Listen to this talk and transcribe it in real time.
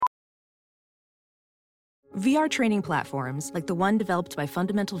VR training platforms, like the one developed by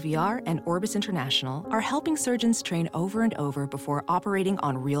Fundamental VR and Orbis International, are helping surgeons train over and over before operating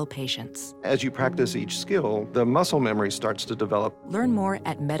on real patients. As you practice each skill, the muscle memory starts to develop. Learn more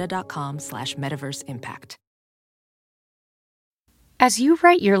at meta.com/metaverseimpact. As you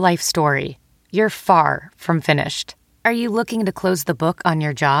write your life story, you're far from finished. Are you looking to close the book on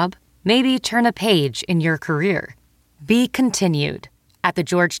your job? Maybe turn a page in your career? Be continued at the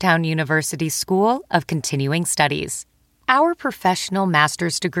Georgetown University School of Continuing Studies. Our professional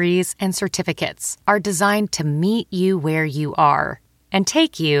master's degrees and certificates are designed to meet you where you are and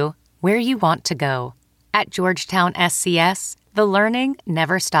take you where you want to go. At Georgetown SCS, the learning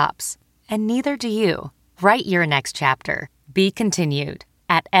never stops, and neither do you. Write your next chapter. Be continued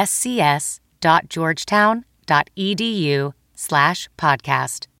at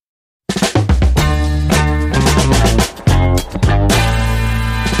scs.georgetown.edu/podcast.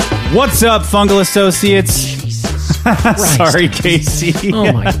 What's up, Fungal Associates? Sorry, Casey.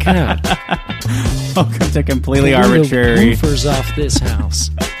 Oh my God. Welcome to Completely Arbitrary. Woofers off this house.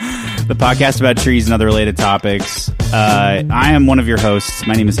 The podcast about trees and other related topics. I am one of your hosts.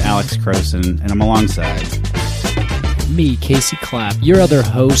 My name is Alex Croson, and I'm alongside Me, Casey Clapp, your other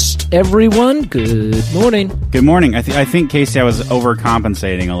host. Everyone, good morning. Good morning. I think, Casey, I was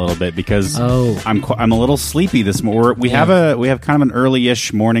overcompensating a little bit because I'm a little sleepy this morning. We have kind of an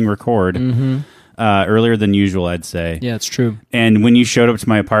early-ish morning record, earlier than usual, I'd say. Yeah, it's true. And when you showed up to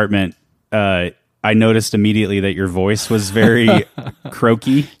my apartment, I noticed immediately that your voice was very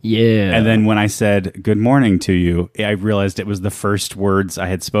croaky. Yeah. And then when I said good morning to you, I realized it was the first words I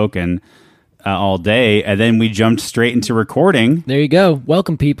had spoken all day, and then we jumped straight into recording. There you go.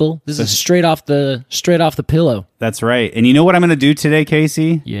 Welcome, people. This is straight off the pillow. That's right. And you know what I'm going to do today,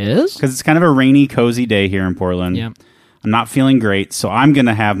 Casey? Yes? Because it's kind of a rainy, cozy day here in Portland. Yeah. I'm not feeling great, so I'm going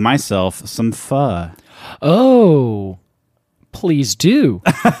to have myself some pho. Oh, please do.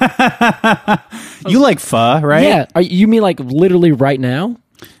 You like pho, right? Yeah. You mean like literally right now?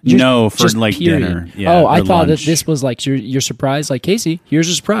 No, for like period. dinner. Yeah, oh, I thought lunch. that this was like your surprise. Like, Casey, here's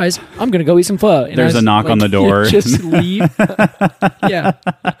your surprise. I'm going to go eat some pho. And There's a knock on the door. Just leave. Yeah.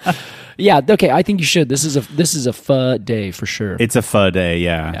 Yeah, okay, I think you should. This is a pho day for sure. It's a pho day,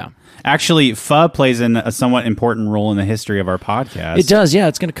 yeah. Actually, pho plays a somewhat important role in the history of our podcast. It does, yeah.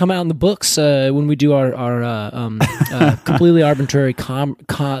 It's going to come out in the books when we do our completely arbitrary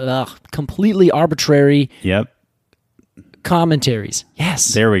completely arbitrary commentaries.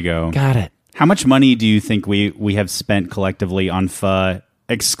 Yes. There we go. Got it. How much money do you think we have spent collectively on pho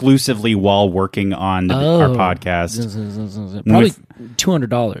exclusively while working on our podcast? Probably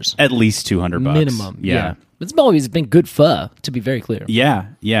 $200. At least $200 minimum. Yeah. It's always been good pho, to be very clear. Yeah.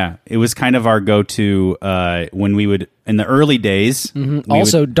 It was kind of our go-to when we would, in the early days.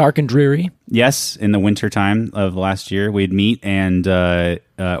 Also dark and dreary. Yes, in the wintertime of last year, we'd meet and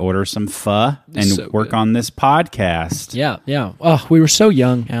order some pho and work on this podcast. Yeah. Oh, we were so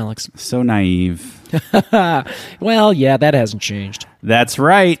young, Alex. So naive. Well, yeah, that hasn't changed. That's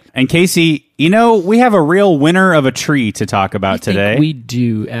right. And Casey, we have a real winner of a tree to talk about today. We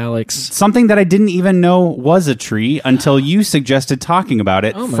do, Alex. Something that I didn't even know was a tree until you suggested talking about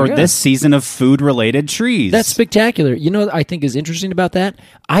it for this season of food-related trees. That's spectacular. You know what I think is interesting about that?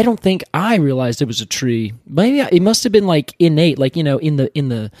 I don't think I realized it was a tree. Maybe it must have been like innate, like in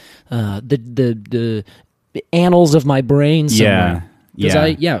the annals of my brain somewhere. Because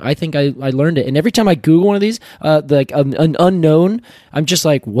I think I learned it. And every time I Google one of these, like an unknown, I'm just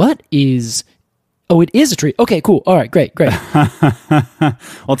like, what is... Oh, it is a tree. Okay, cool. All right, great.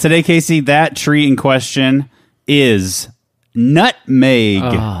 Well, today, Casey, that tree in question is nutmeg.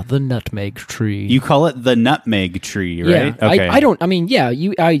 Ah, the nutmeg tree. You call it the nutmeg tree, right? Yeah, okay.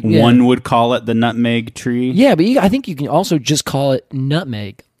 One would call it the nutmeg tree. Yeah, but I think you can also just call it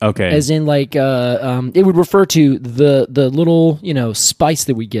nutmeg. Okay. As in, like, it would refer to the little, spice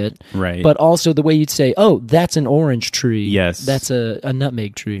that we get. Right. But also the way you'd say, oh, that's an orange tree. Yes. That's a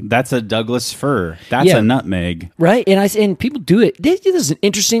nutmeg tree. That's a Douglas fir. That's a nutmeg. Right? And people do it. This is an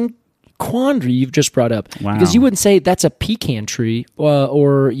interesting quandary you've just brought up. Wow. Because you wouldn't say that's a pecan tree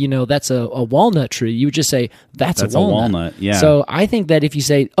or that's a walnut tree. You would just say that's a walnut. Yeah. So I think that if you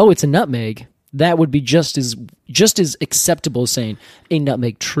say, oh, it's a nutmeg, that would be just as acceptable as saying a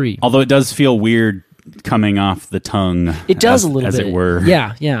nutmeg tree. Although it does feel weird coming off the tongue. It does a little bit. As it were.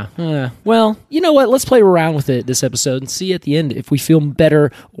 Yeah. Well, you know what? Let's play around with it this episode and see at the end if we feel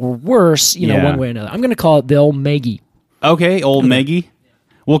better or worse, one way or another. I'm going to call it the old Meggie. Okay, old Meggie.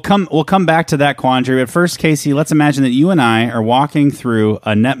 We'll come back to that quandary. But first, Casey, let's imagine that you and I are walking through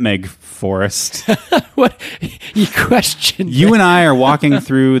a nutmeg forest. What you question? You and I are walking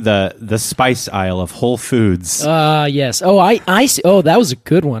through the spice aisle of Whole Foods. Yes. Oh, I see. Oh, that was a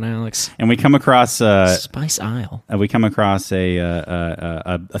good one, Alex. And we come across spice aisle. We come across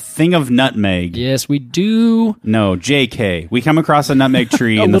a thing of nutmeg. Yes, we do. No, JK. We come across a nutmeg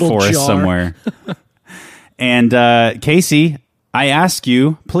tree in the forest jar. somewhere. And Casey, I ask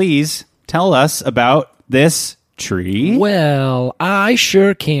you, please tell us about this tree. Well, I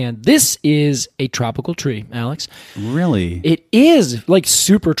sure can. This is a tropical tree, Alex. Really? It is like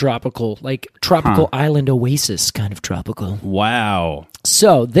super tropical, like tropical island oasis kind of tropical. Wow.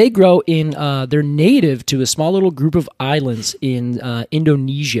 So they grow in, they're native to a small little group of islands in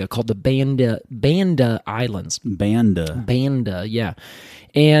Indonesia called the Banda Islands. Banda, yeah.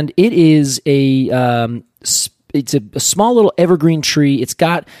 And it is it's a small little evergreen tree. It's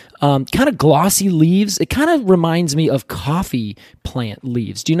got kind of glossy leaves. It kind of reminds me of coffee plant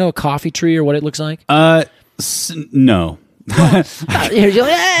leaves. Do you know a coffee tree or what it looks like? No.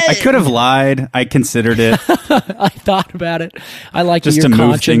 I could have lied. I considered it. I thought about it. I like just your to move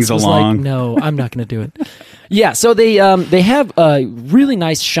conscience things was along. like, no, I'm not going to do it. Yeah, so they have really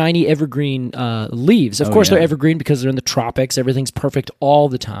nice shiny evergreen leaves. Of course, they're evergreen because they're in the tropics. Everything's perfect all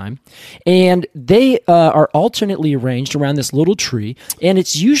the time, and they are alternately arranged around this little tree. And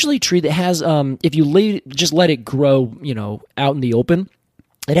it's usually a tree that has, if you just let it grow, out in the open.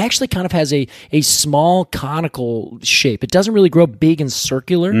 It actually kind of has a small conical shape. It doesn't really grow big and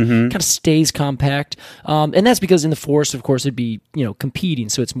circular. Kind of stays compact. And that's because in the forest, of course, it'd be, competing.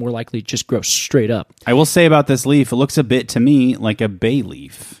 So it's more likely to just grow straight up. I will say about this leaf, it looks a bit to me like a bay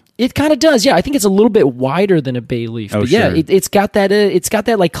leaf. It kind of does. Yeah, I think it's a little bit wider than a bay leaf. Oh, but yeah, sure. it's got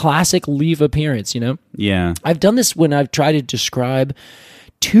that like classic leaf appearance, Yeah. I've done this when I've tried to describe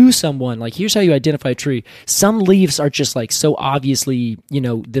to someone, like, here's how you identify a tree. Some leaves are just like so obviously,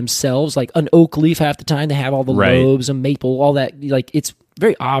 themselves, like an oak leaf half the time, they have all the lobes, and maple, all that. Like, it's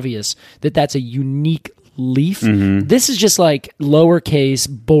very obvious that that's a unique leaf. This is just like lowercase,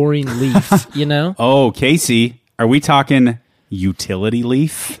 boring leaf, Oh, Casey, are we talking utility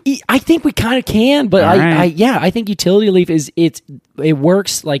leaf? I think we kind of can, but I think utility leaf it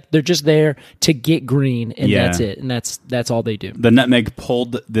works like they're just there to get green, and that's it, and that's all they do. The Nutmeg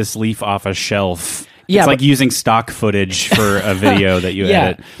pulled this leaf off a shelf. Yeah, it's like using stock footage for a video that you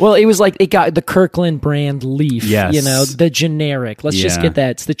edit. Well, it was like it got the Kirkland brand leaf, yes. The generic. Let's just get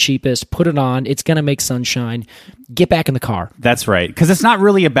that. It's the cheapest. Put it on. It's going to make sunshine. Get back in the car. That's right, because it's not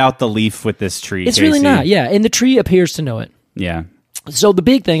really about the leaf with this tree, It's Casey. really not, and the tree appears to know it. Yeah. So the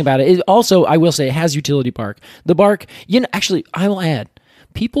big thing about it is also, I will say, it has utility bark. The bark, actually, I will add,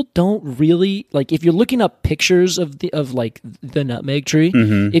 people don't really, like, if you're looking up pictures of the nutmeg tree,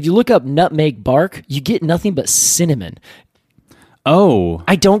 if you look up nutmeg bark, you get nothing but cinnamon. Oh.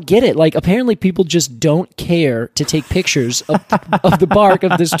 I don't get it. Like, apparently people just don't care to take pictures of the bark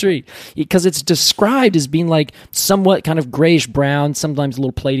of this tree, because it's described as being like somewhat kind of grayish brown, sometimes a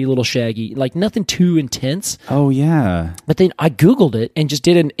little platy, a little shaggy, like nothing too intense. Oh, yeah. But then I Googled it and just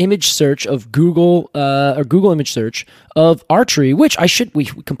did an image search of Google image search of our tree, which we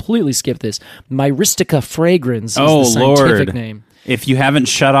completely skipped this. Myristica fragrans is the scientific name. If you haven't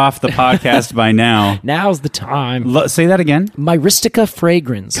shut off the podcast by now, now's the time. Say that again. Myristica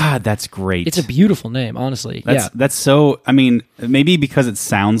fragrans. God, that's great. It's a beautiful name, honestly. That's so. I mean, maybe because it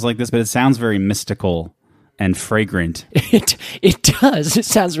sounds like this, but it sounds very mystical and fragrant. It does. It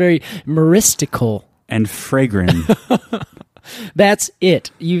sounds very myristical and fragrant. That's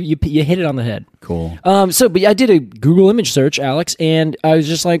it. You hit it on the head. Cool. But I did a Google image search, Alex, and I was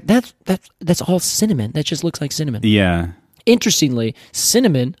just like, that's all cinnamon. That just looks like cinnamon. Yeah. Interestingly,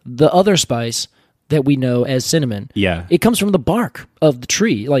 cinnamon, the other spice that we know as cinnamon, it comes from the bark of the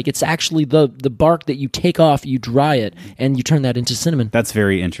tree. Like, it's actually the bark that you take off, you dry it, and you turn that into cinnamon. That's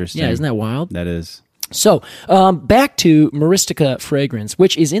very interesting. Yeah, isn't that wild? That is. So, back to Myristica fragrans,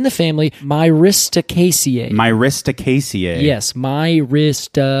 which is in the family Myristicaceae. Myristicaceae. Yes,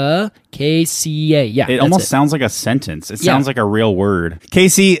 Myristicaceae. Yeah, it almost sounds like a sentence. It sounds like a real word.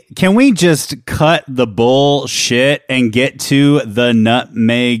 Casey, can we just cut the bullshit and get to the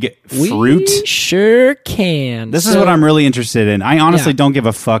nutmeg fruit? We sure can. This is what I'm really interested in. I honestly don't give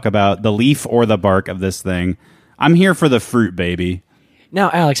a fuck about the leaf or the bark of this thing. I'm here for the fruit, baby. Now,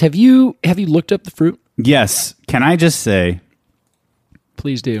 Alex, have you looked up the fruit? Yes. Can I just say?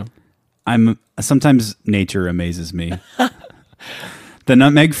 Please do. Sometimes nature amazes me. The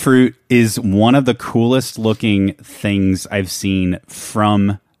nutmeg fruit is one of the coolest looking things I've seen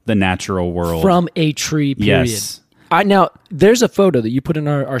from the natural world. From a tree, period. Yes. Now, there's a photo that you put in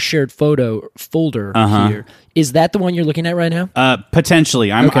our shared photo folder here. Is that the one you're looking at right now?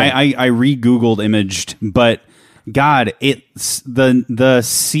 Potentially. I re-Googled imaged, but God, it's the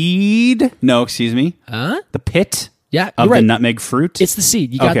seed. No, excuse me. The pit. Yeah, of right. the nutmeg fruit. It's the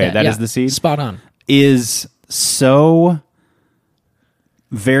seed. You got that. That is the seed. Spot on. Is so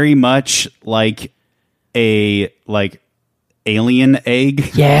very much like a alien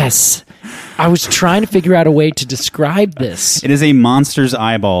egg. Yes. I was trying to figure out a way to describe this. It is a monster's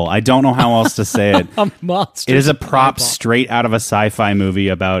eyeball. I don't know how else to say it. A monster. It is a prop straight out of a sci-fi movie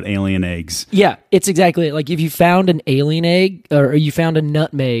about alien eggs. Yeah, it's exactly it. Like if you found an alien egg or you found a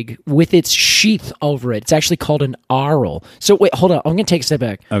nutmeg with its sheath over it, it's actually called an aril. So wait, hold on. I'm going to take a step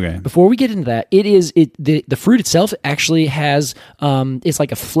back. Okay. Before we get into that, the fruit itself actually has it's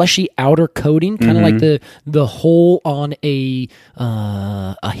like a fleshy outer coating, kind of like the hole on a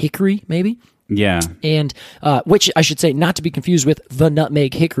hickory, maybe. Yeah. And which I should say, not to be confused with the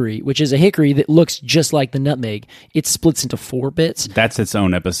nutmeg hickory, which is a hickory that looks just like the nutmeg. It splits into 4 bits. That's its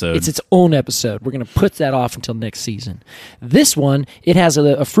own episode. It's its own episode. We're going to put that off until next season. This one, it has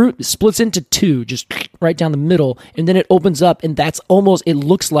a fruit that splits into 2, just right down the middle, and then it opens up, and that's almost, it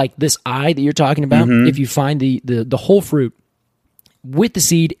looks like this eye that you're talking about. If you find the whole fruit with the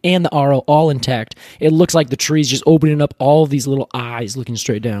seed and the aril all intact, it looks like the tree's just opening up all of these little eyes looking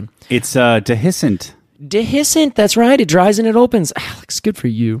straight down. It's dehiscent. Dehiscent, that's right. It dries and it opens. Alex, good for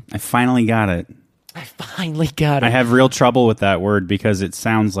you. I finally got it. I finally got it. I have real trouble with that word because it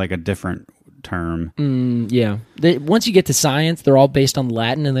sounds like a different term. Yeah. Once you get to science, they're all based on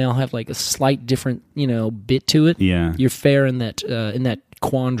Latin and they all have like a slight different, bit to it. Yeah. You're fair in that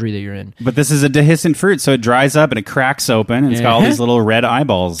quandary that you're in. But this is a dehiscent fruit, so it dries up and it cracks open, and it's got all these little red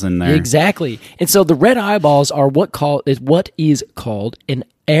eyeballs in there. Exactly. And so the red eyeballs are what is called an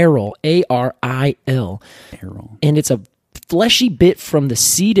aril, A-R-I-L. Aril. And it's a fleshy bit from the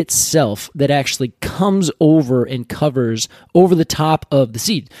seed itself that actually comes over and covers over the top of the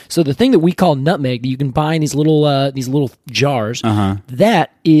seed. So the thing that we call nutmeg that you can buy in these little jars,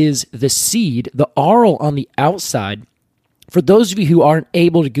 that is the seed. The aril on the outside. For those of you who aren't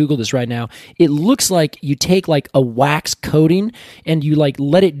able to Google this right now, it looks like you take like a wax coating and you like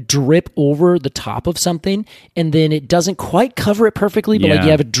let it drip over the top of something, and then it doesn't quite cover it perfectly, but like you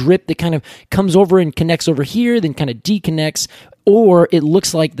have a drip that kind of comes over and connects over here, then kind of deconnects. Or it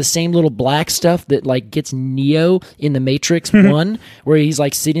looks like the same little black stuff that like gets Neo in the Matrix 1, where he's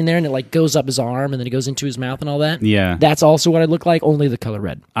like sitting there and it like goes up his arm and then it goes into his mouth and all that. Yeah. That's also what I look like, only the color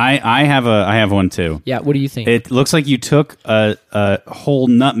red. I have one too. Yeah, what do you think? It looks like you took a whole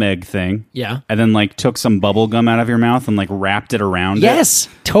nutmeg thing. Yeah. And then like took some bubble gum out of your mouth and like wrapped it around it. Yes,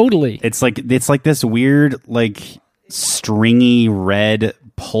 totally. It's like this weird like stringy red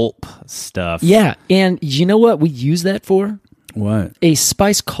pulp stuff. Yeah, and you know what we use that for? What? A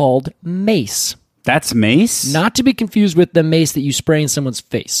spice called mace. That's mace? Not to be confused with the mace that you spray in someone's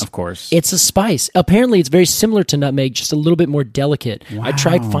face. Of course. It's a spice. Apparently, it's very similar to nutmeg, just a little bit more delicate. Wow. I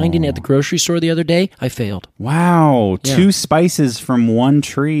tried finding it at the grocery store the other day. I failed. Wow. Yeah. 2 spices from one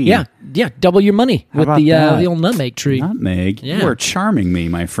tree. Yeah. Double your money with the old nutmeg tree. Nutmeg? Yeah. You are charming me,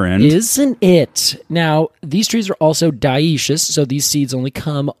 my friend. Isn't it? Now, these trees are also dioecious, so these seeds only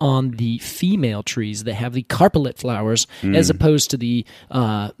come on the female trees that have the carpellate flowers, as opposed to the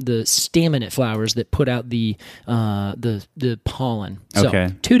staminate flowers that put out the pollen. So,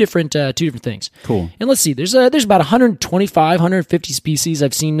 okay. two different things. Cool. And let's see. There's about 125, 150 species.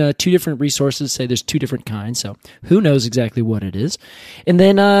 I've seen 2 different resources say there's 2 different kinds. So who knows exactly what it is? And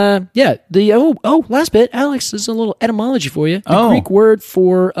then last bit, Alex. There's a little etymology for you. The Greek word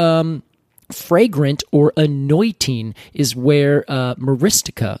for fragrant or anointing is where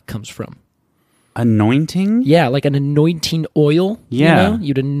meristica comes from. Anointing? Yeah, like an anointing oil. Yeah.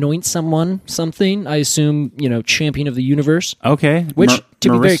 You'd anoint something. I assume, champion of the universe. Okay. Which,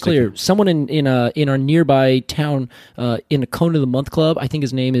 to be very clear, someone in our nearby town, in a Cone of the Month club, I think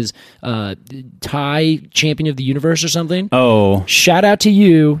his name is Ty Champion of the Universe or something. Oh. Shout out to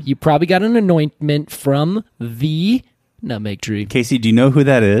you. You probably got an anointment from the nutmeg tree. Casey, do you know who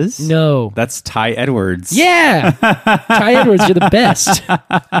that is? No. That's Ty Edwards. Yeah! Ty Edwards, you're the best.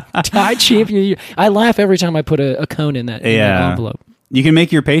 Ty Champion. I laugh every time I put a cone in that envelope. You can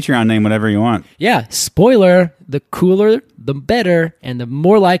make your Patreon name whatever you want. Yeah. Spoiler, the cooler, the better, and the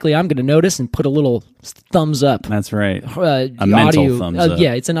more likely I'm going to notice and put a little thumbs up. That's right. A mental thumbs up.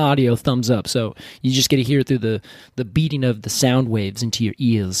 Yeah, it's an audio thumbs up. So you just get to hear it through the beating of the sound waves into your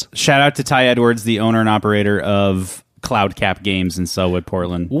ears. Shout out to Ty Edwards, the owner and operator of Cloudcap Games in Selwood,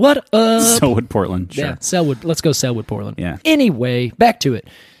 Portland. What up? Selwood, Portland. Sure. Yeah, Selwood. Let's go Selwood, Portland. Yeah. Anyway, back to it.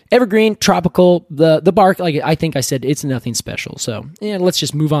 evergreen, tropical. The bark, like I think I said, it's nothing special. So let's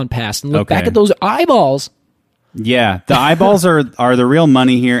just move on past and look back at those eyeballs. Yeah, the eyeballs are the real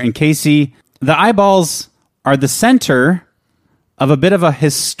money here. And Casey, the eyeballs are the center of a bit of a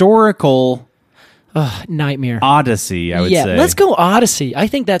historical nightmare odyssey, I would say. Let's go Odyssey. I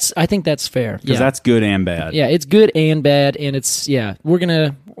think that's fair. Because that's good and bad. Yeah, it's good and bad, and it's we're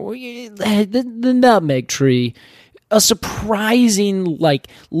gonna the nutmeg tree, a surprising like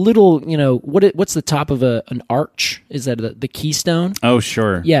little what's the top of an arch? Is that the keystone? Oh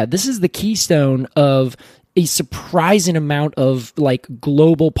sure. Yeah, this is the keystone of a surprising amount of like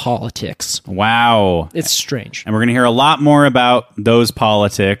global politics. Wow. It's strange. And we're going to hear a lot more about those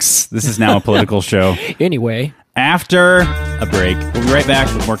politics. This is now a political show. Anyway. After a break, we'll be right back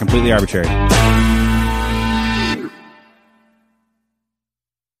with more Completely Arbitrary.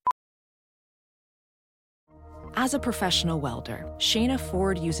 As a professional welder, Shayna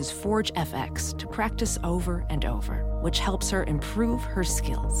Ford uses Forge FX to practice over and over, which helps her improve her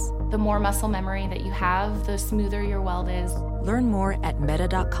skills. The more muscle memory that you have, the smoother your weld is. Learn more at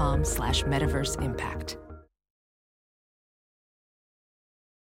meta.com/metaverseimpact.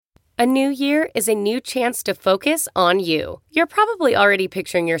 A new year is a new chance to focus on you. You're probably already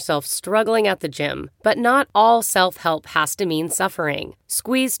picturing yourself struggling at the gym, but not all self-help has to mean suffering.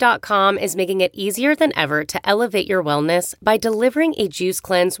 Squeeze.com is making it easier than ever to elevate your wellness by delivering a juice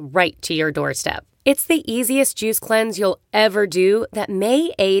cleanse right to your doorstep. It's the easiest juice cleanse you'll ever do that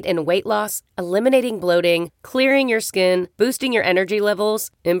may aid in weight loss, eliminating bloating, clearing your skin, boosting your energy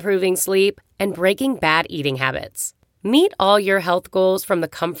levels, improving sleep, and breaking bad eating habits. Meet all your health goals from the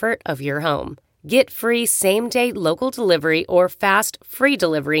comfort of your home. Get free same-day local delivery or fast free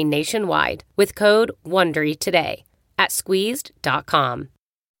delivery nationwide with code WONDERY today at squeezed.com.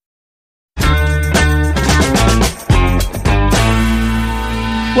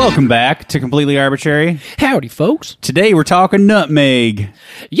 Welcome back to Completely Arbitrary. Howdy, folks. Today we're talking nutmeg.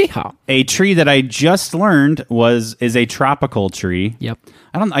 Yeehaw. A tree that I just learned is a tropical tree. Yep.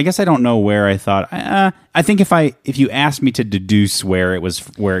 I guess I don't know where I thought. I think if you asked me to deduce where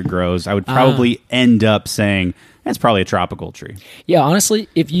it grows, I would probably end up saying it's probably a tropical tree. Yeah, honestly,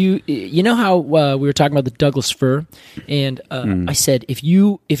 if you know how we were talking about the Douglas fir, and I said if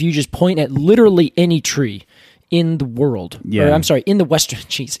you just point at literally any tree in the world, or I'm sorry, in the western,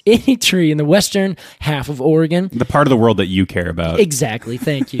 any tree in the western half of Oregon. The part of the world that you care about. Exactly,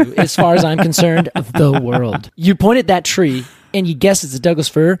 thank you. As far as I'm concerned, the world. You point at that tree and you guess it's a Douglas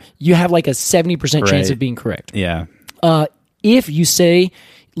fir, you have like a 70% chance of being correct. Yeah. If you say,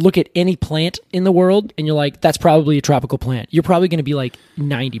 look at any plant in the world and you're like, that's probably a tropical plant, you're probably going to be like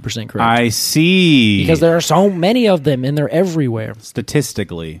 90% correct. I see. Because there are so many of them and they're everywhere.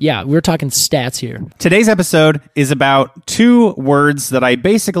 Statistically. Yeah, we're talking stats here. Today's episode is about two words that I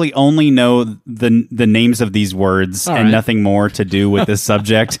basically only know the names of these words and nothing more to do with this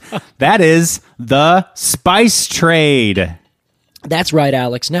subject. That is the spice trade. That's right,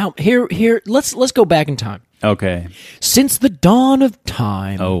 Alex. Now, here, let's go back in time. Okay. Since the dawn of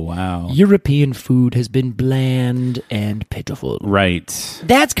time. Oh, wow. European food has been bland and pitiful. Right.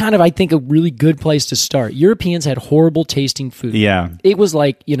 That's kind of, I think, a really good place to start. Europeans had horrible tasting food. Yeah. It was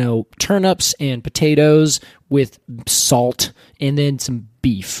like, turnips and potatoes with salt and then some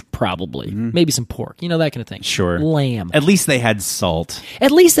beef, probably. Maybe some pork, that kind of thing. Sure. Lamb. At least they had salt.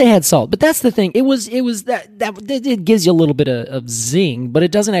 But that's the thing. It was that it gives you a little bit of zing, but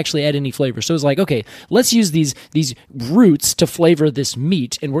it doesn't actually add any flavor. So it's like, okay, let's use these roots to flavor this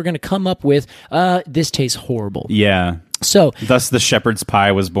meat, and we're going to come up with this tastes horrible. Yeah. So thus the shepherd's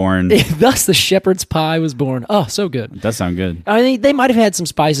pie was born. Oh, so good. It does sound good. I mean, they might have had some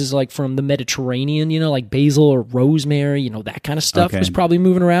spices like from the Mediterranean, like basil or rosemary, that kind of stuff was probably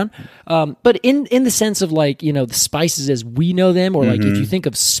moving around. But in the sense of like, the spices as we know them, or like if you think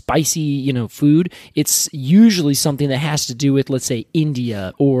of spicy, food, it's usually something that has to do with, let's say,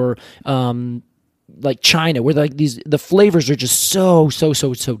 India or like China, where like the flavors are just so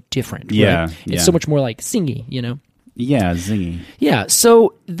different. Yeah. Right? It's so much more like singy, Yeah, zingy. Yeah,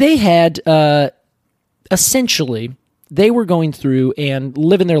 so they had, essentially, they were going through and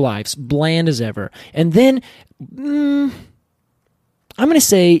living their lives, bland as ever. And then, I'm going to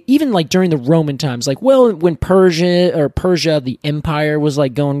say, even like during the Roman times, like, when Persia, the empire was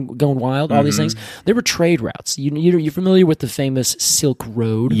like going wild, all these things, there were trade routes. You're familiar with the famous Silk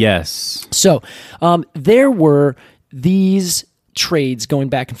Road? Yes. So, there were these trades going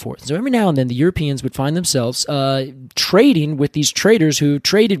back and forth. So every now and then the Europeans would find themselves trading with these traders who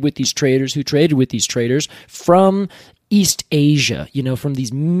traded with these traders who traded with these traders from East Asia, from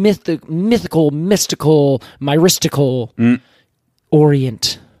these mystical, myristical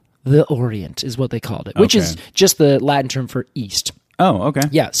Orient. the Orient is what they called it, which is just the Latin term for East. Oh, okay.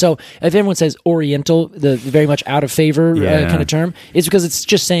 Yeah, so if everyone says Oriental, the very much out of favor kind of term, it's because it's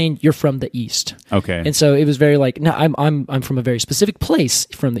just saying you're from the East. Okay. And so it was very like, no, I'm from a very specific place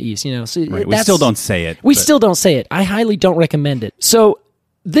from the East. So right. We still don't say it. We still don't say it. I highly don't recommend it. So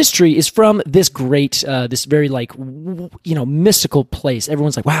this tree is from this great, this very like, mystical place.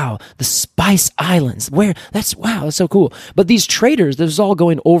 Everyone's like, wow, the Spice Islands. That's so cool. But these traders, this was all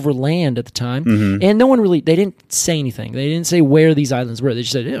going overland at the time, and no one they didn't say anything. They didn't say where these islands were. They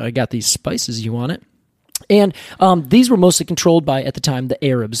just said, I got these spices. You want it? And these were mostly controlled by, at the time, the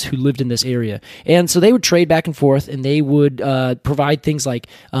Arabs who lived in this area. And so they would trade back and forth, and they would provide things like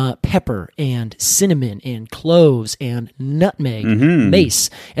pepper and cinnamon and cloves and nutmeg, mace.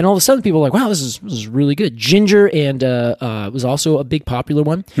 And all of a sudden, people were like, wow, this is really good. Ginger and was also a big popular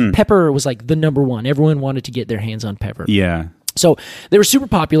one. Pepper was like the number one. Everyone wanted to get their hands on pepper. Yeah. So they were super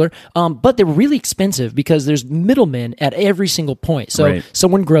popular, but they were really expensive because there's middlemen at every single point. So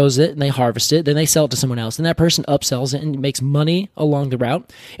someone grows it and they harvest it, then they sell it to someone else, and that person upsells it and makes money along the route.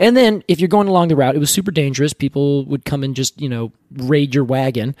 And then if you're going along the route, it was super dangerous. People would come and just, raid your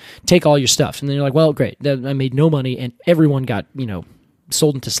wagon, take all your stuff. And then you're like, well, great, I made no money, and everyone got,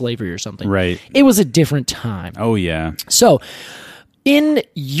 sold into slavery or something. Right. It was a different time. Oh, yeah. So in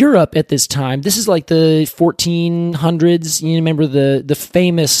Europe at this time, this is like the 1400s. You remember the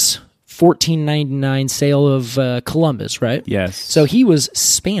famous 1499 sail of Columbus, right? Yes. So he was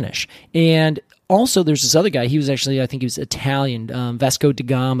Spanish. And also there's this other guy. He was actually, I think he was Italian, Vasco da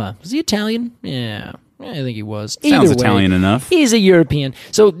Gama. Was he Italian? Yeah. I think he was. Sounds Italian enough. He's a European.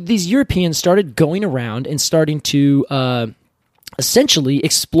 So these Europeans started going around and starting to essentially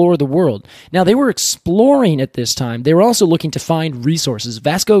explore the world. Now, they were exploring at this time. They were also looking to find resources.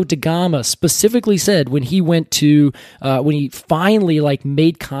 Vasco da Gama specifically said when he went to, when he finally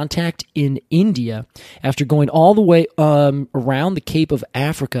made contact in India after going all the way around the Cape of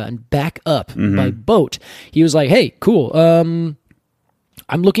Africa and back up by boat, he was like, hey, cool, I'm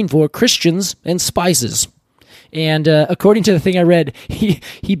looking for Christians and spices. And according to the thing I read,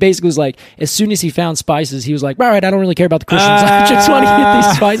 he basically was like, as soon as he found spices, he was like, all right, I don't really care about the Christians. I just want to get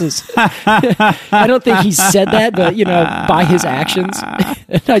these spices. I don't think he said that, but, by his actions.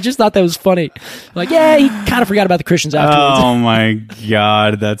 And I just thought that was funny. Like, yeah, he kind of forgot about the Christians afterwards. Oh, my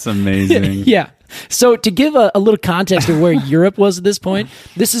God. That's amazing. Yeah. So to give a little context of where Europe was at this point,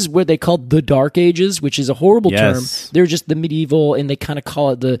 this is where they called the Dark Ages, which is a horrible term. They're just the medieval, and they kind of call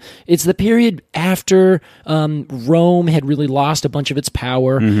it it's the period after Rome had really lost a bunch of its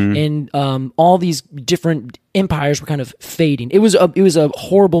power, and all these different empires were kind of fading. It was a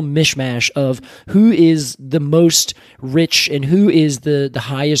horrible mishmash of who is the most rich and who is the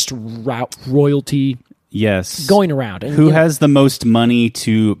highest royalty. Yes. Going around. And, who has the most money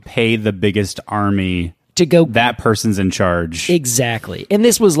to pay the biggest army to go? That person's in charge. Exactly. And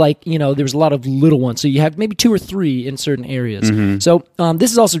this was there was a lot of little ones. So you have maybe 2 or 3 in certain areas. So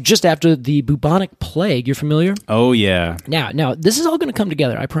this is also just after the bubonic plague. You're familiar? Oh, yeah. Now, this is all going to come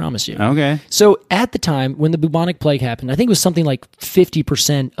together, I promise you. Okay. So at the time when the bubonic plague happened, I think it was something like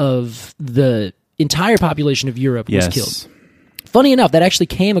 50% of the entire population of Europe was killed. Funny enough, that actually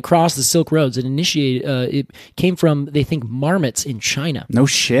came across the Silk Roads. It came from, they think, marmots in China. No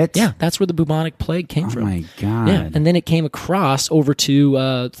shit? Yeah, that's where the bubonic plague came from. Oh my God. Yeah, and then it came across over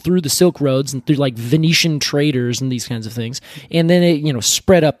to, through the Silk Roads and through Venetian traders and these kinds of things. And then it,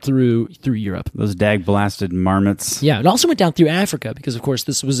 spread up through Europe. Those dag-blasted marmots. Yeah, it also went down through Africa because, of course,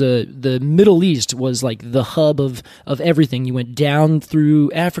 this was the Middle East was the hub of everything. You went down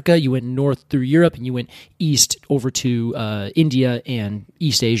through Africa, you went north through Europe, and you went east over to India and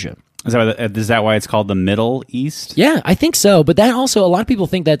East Asia. Is that why it's called the Middle East? Yeah, I think so. But that also, a lot of people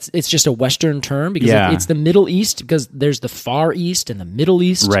think it's just a Western term because it's the Middle East because there's the Far East and the Middle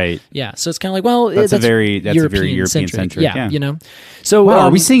East. Right. Yeah. So it's kind of like, that's a very European-centric. Yeah. So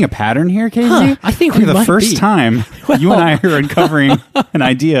are we seeing a pattern here, Casey? I think for the first time, you and I are uncovering an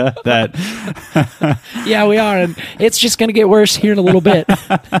idea that. Yeah, we are, and it's just going to get worse here in a little bit.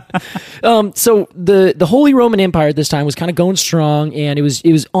 So the Holy Roman Empire at this time was kind of going strong, and it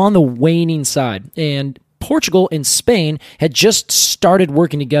was on the waning side, and Portugal and Spain had just started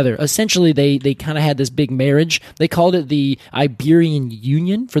working together. Essentially, they kind of had this big marriage. They called it the Iberian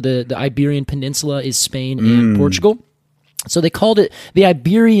Union. For the Iberian Peninsula is Spain and Portugal. So they called it the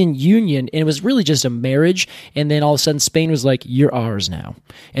Iberian Union, and it was really just a marriage. And then all of a sudden, Spain was like, "You're ours now,"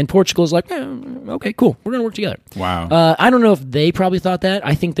 and Portugal was like, "Okay, cool, we're gonna work together." Wow. I don't know if they probably thought that.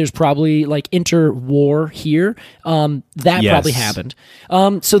 I think there's probably like inter-war here. That probably happened.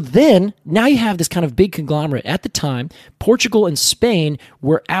 So then now you have this kind of big conglomerate. At the time, Portugal and Spain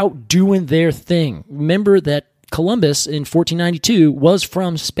were out doing their thing. Remember that Columbus in 1492 was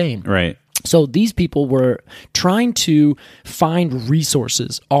from Spain, right? So these people were trying to find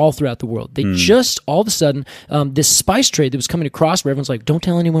resources all throughout the world. They just, all of a sudden, this spice trade that was coming across where everyone's like, don't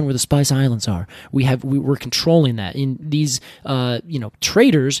tell anyone where the Spice Islands are. We're controlling that. And these,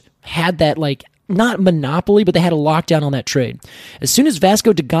 traders had that, like, not monopoly, but they had a lockdown on that trade. As soon as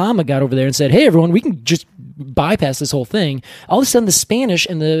Vasco da Gama got over there and said, hey, everyone, we can just bypass this whole thing, all of a sudden the Spanish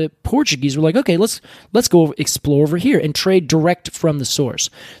and the Portuguese were like, okay, let's go explore over here and trade direct from the source.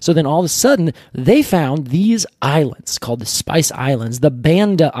 So then all of a sudden they found these islands called the Spice Islands, the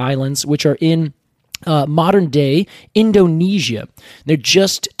Banda Islands, which are in modern day Indonesia. They're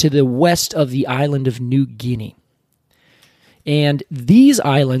just to the west of the island of New Guinea. And these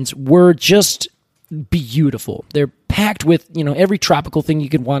islands were just beautiful. They're packed with, every tropical thing you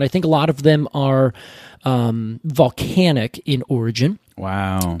could want. I think a lot of them are volcanic in origin.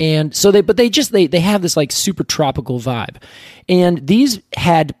 Wow. And so they have this like super tropical vibe. And these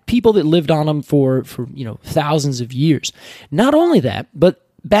had people that lived on them for thousands of years. Not only that, but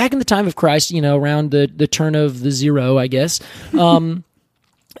back in the time of Christ, around the turn of the zero, I guess,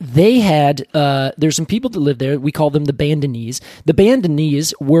 they had, there's some people that lived there. We call them the Bandanese. The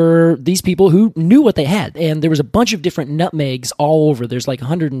Bandanese were these people who knew what they had. And there was a bunch of different nutmegs all over. There's like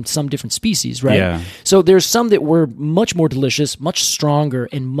 100 and some different species, right? Yeah. So there's some that were much more delicious, much stronger,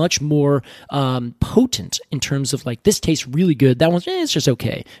 and much more potent in terms of like, this tastes really good. That one's, it's just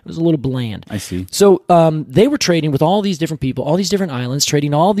okay. It was a little bland. I see. So they were trading with all these different people, all these different islands,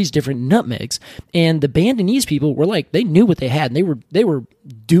 trading all these different nutmegs. And the Bandanese people were like, they knew what they had. And they were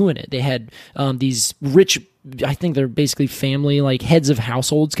doing it. They had these rich, I think they're basically family, like heads of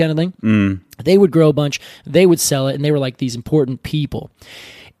households kind of thing. They would grow a bunch, they would sell it, and they were like these important people.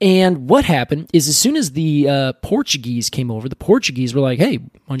 And what happened is as soon as the Portuguese came over, the Portuguese were like, hey,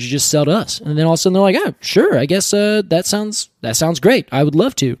 why don't you just sell to us? And then all of a sudden they're like, oh, sure, I guess that sounds great. I would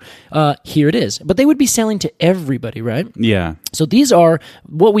love to. Here it is. But they would be selling to everybody, right? Yeah. So these are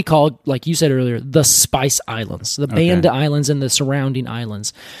what we call, like you said earlier, the Spice Islands, the Banda Islands and the surrounding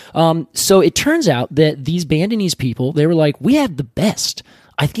islands. So it turns out that these Bandanese people, they were like, we have the best.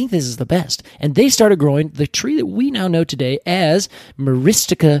 I think this is the best. And they started growing the tree that we now know today as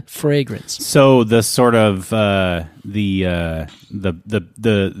Myristica fragrans. So the sort of the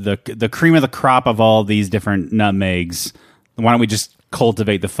cream of the crop of all these different nutmegs. Why don't we just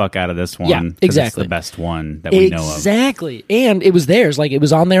cultivate the fuck out of this one? Yeah, exactly. It's the best one that we know of. Exactly. And it was theirs. Like, it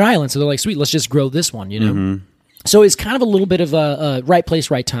was on their island. So they're like, sweet, let's just grow this one, Mm-hmm. So it's kind of a little bit of a right place,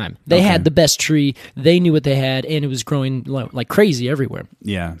 right time. They had the best tree. They knew what they had, and it was growing like crazy everywhere.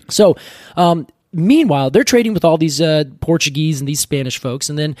 Yeah. So, meanwhile, they're trading with all these Portuguese and these Spanish folks.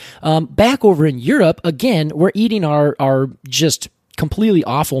 And then back over in Europe, again, we're eating our just completely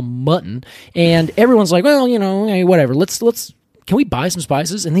awful mutton. And everyone's like, well, whatever. Let's can we buy some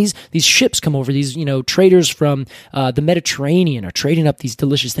spices? And these ships come over, these, traders from the Mediterranean are trading up these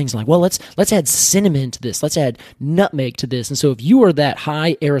delicious things. Like, well, let's add cinnamon to this. Let's add nutmeg to this. And so if you were that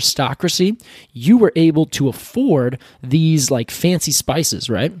high aristocracy, you were able to afford these like fancy spices,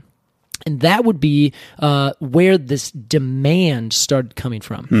 right? And that would be where this demand started coming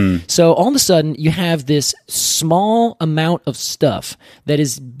from. So all of a sudden, you have this small amount of stuff that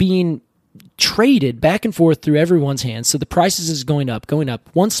is being traded back and forth through everyone's hands. So the prices is going up,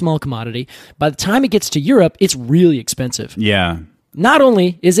 one small commodity. By the time it gets to Europe, it's really expensive. Yeah. Not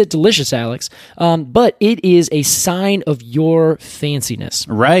only is it delicious, Alex, but it is a sign of your fanciness.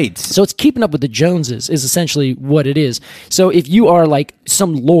 Right. So it's keeping up with the Joneses is essentially what it is. So if you are like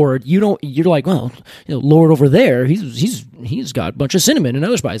some lord, you're like, well, lord over there, he's got a bunch of cinnamon and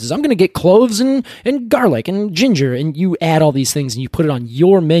other spices. I'm going to get cloves and garlic and ginger, and you add all these things and you put it on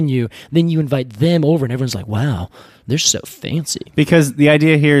your menu. Then you invite them over, and everyone's like, wow, they're so fancy. Because the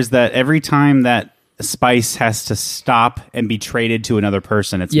idea here is that every time that spice has to stop and be traded to another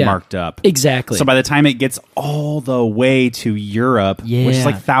person, it's marked up. Exactly. So by the time it gets all the way to Europe, which is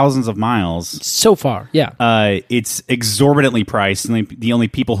like thousands of miles, so far, it's exorbitantly priced, and the only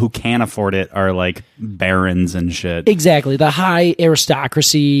people who can afford it are like barons and shit. Exactly. The high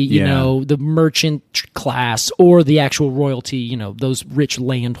aristocracy, the merchant class, or the actual royalty, those rich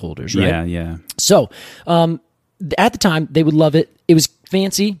landholders, right? Yeah. So, at the time, they would love it. It was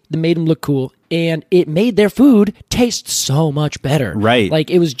fancy. They made them look cool. and it made their food taste so much better. Right.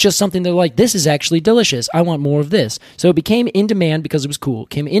 Like, it was just something they're like, this is actually delicious. I want more of this. So it became in demand because it was cool. It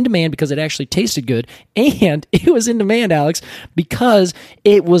came in demand because it actually tasted good. And it was in demand, Alex, because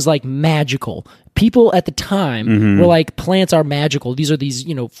it was like magical. People at the time were like, plants are magical. These are these,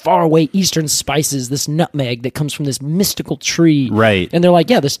 faraway Eastern spices, this nutmeg that comes from this mystical tree. Right. And they're like,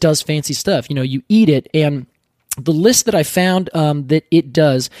 yeah, this does fancy stuff. You eat it. And the list that I found that it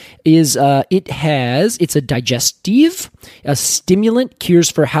does is it's a digestive, a stimulant,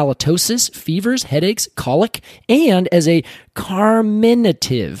 cures for halitosis, fevers, headaches, colic, and as a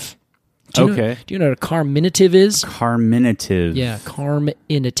carminative. Do you know what a carminative is? Carminative. Yeah,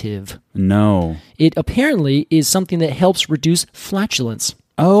 carminative. No. It apparently is something that helps reduce flatulence.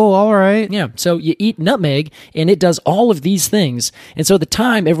 Oh, all right. Yeah, so you eat nutmeg, and it does all of these things. And so at the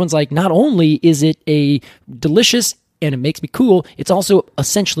time, everyone's like, not only is it a delicious and it makes me cool, it's also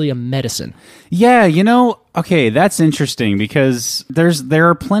essentially a medicine. Yeah, okay, that's interesting because there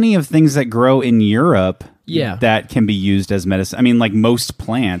are plenty of things that grow in Europe that can be used as medicine. I mean, like most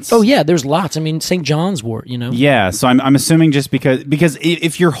plants. Oh, yeah, there's lots. I mean, St. John's wort, Yeah, so I'm assuming just because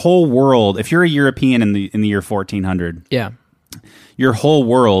if your whole world, if you're a European in the year 1400, your whole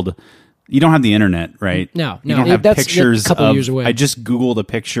world, you don't have the internet, right? No, you don't have that's pictures a couple of. Years away. I just Googled a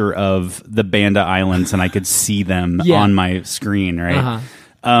picture of the Banda Islands, and I could see them on my screen, right?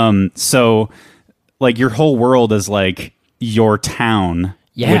 So, like, your whole world is like your town,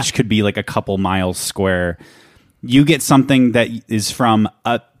 which could be like a couple miles square. You get something that is from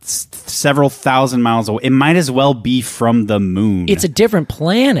several thousand miles away. It might as well be from the moon. It's a different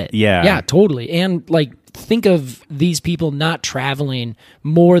planet. Yeah, totally. And like, think of these people not traveling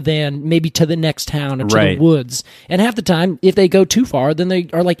more than maybe to the next town or to the woods. And half the time, if they go too far, then they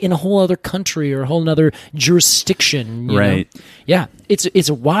are like in a whole other country or a whole other jurisdiction. You know? Yeah, it's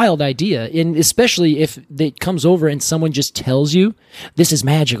a wild idea. And especially if it comes over and someone just tells you, this is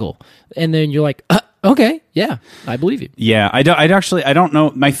magical. And then you're like, okay, yeah, I believe you. Yeah, I don't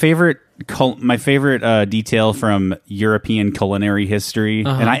know. My favorite detail from European culinary history,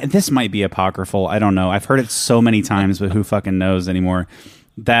 and this might be apocryphal, I don't know. I've heard it so many times, but who fucking knows anymore,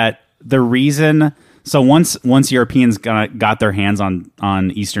 that the reason... So once Europeans got their hands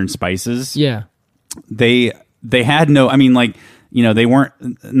on Eastern spices, they had no... I mean, like... they weren't...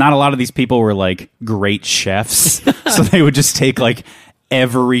 Not a lot of these people were, like, great chefs, so they would just take, like...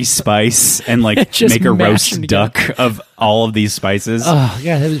 every spice and like make a roast duck of all of these spices. Oh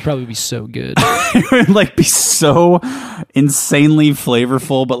yeah, that would probably be so good. It would like be so insanely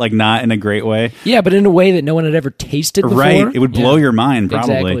flavorful, but like not in a great way. Yeah, but in a way that no one had ever tasted before. Right, it would blow your mind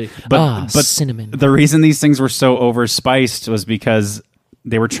probably. Exactly. But cinnamon. The reason these things were so overspiced was because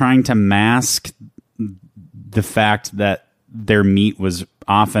they were trying to mask the fact that their meat was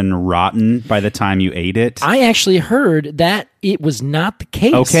often rotten by the time you ate it. I actually heard that it was not the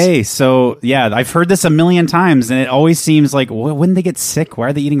case. Okay, so yeah, I've heard this a million times, and it always seems like, well, wouldn't they get sick? Why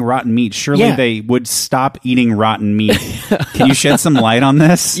are they eating rotten meat? Surely they would stop eating rotten meat. Can you shed some light on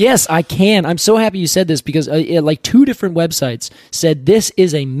this? Yes, I can. I'm so happy you said this because like 2 different websites said this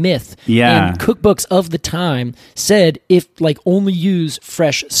is a myth. Yeah. And cookbooks of the time said if like only use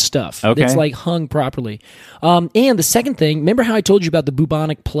fresh stuff. Okay. That's like hung properly. And the second thing, remember how I told you about the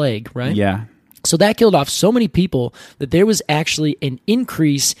bubonic plague, right? Yeah. So that killed off so many people that there was actually an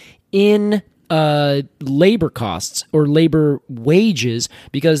increase in labor costs or labor wages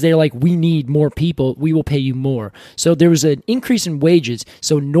because they're like, we need more people, we will pay you more. So there was an increase in wages.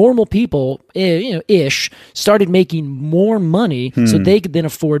 So normal people, ish, started making more money so they could then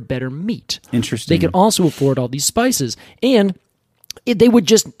afford better meat. Interesting. They could also afford all these spices. And they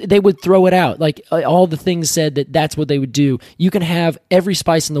would throw it out. Like all the things said that's what they would do. You can have every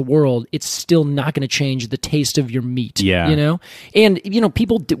spice in the world. It's still not going to change the taste of your meat. Yeah. And,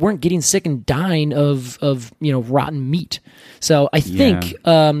 people weren't getting sick and dying of rotten meat. So I think,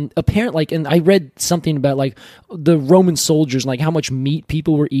 apparently, like, and I read something about like the Roman soldiers, like how much meat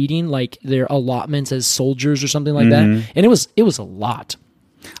people were eating, like their allotments as soldiers or something like that. And it was a lot.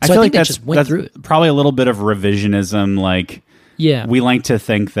 So I feel like that just went through it. Probably a little bit of revisionism, like, yeah, we like to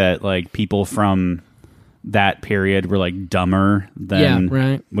think that like people from that period were like dumber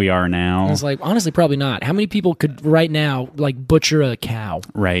than we are now. It's like, honestly, probably not. How many people could right now like butcher a cow?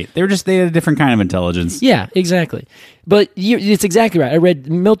 Right. They had a different kind of intelligence. Yeah, exactly. But it's exactly right. I read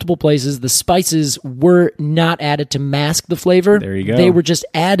multiple places the spices were not added to mask the flavor. There you go. They were just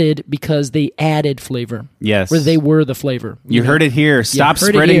added because they added flavor. Yes. Where they were the flavor. You heard it here. Stop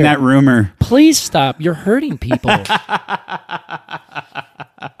spreading that rumor. Please stop. You're hurting people.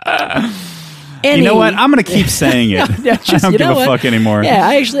 You know what? I'm going to keep saying it. Yeah, I don't give a fuck anymore. Yeah,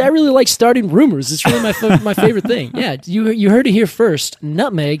 I really like starting rumors. It's really my favorite thing. Yeah, you heard it here first.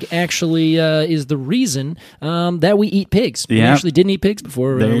 Nutmeg actually is the reason that we eat pigs. We actually didn't eat pigs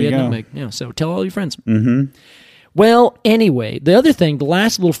before we had nutmeg. Yeah, so tell all your friends. Mm-hmm. Well, anyway, the other thing, the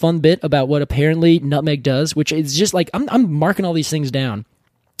last little fun bit about what apparently nutmeg does, which is just like I'm marking all these things down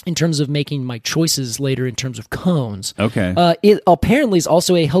in terms of making my choices later in terms of cones. Okay. It apparently is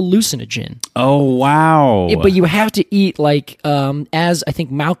also a hallucinogen. Oh, wow. But you have to eat like, as I think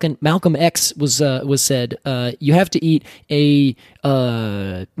Malcolm X was said, you have to eat a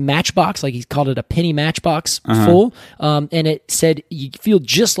matchbox, like he called it a penny matchbox full, and it said you feel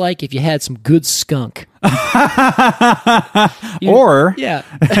just like if you had some good skunk. Or yeah,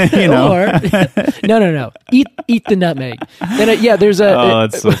 or no, eat the nutmeg. And there's a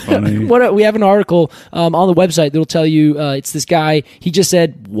that's so funny. We have an article on the website that'll tell you it's this guy. He just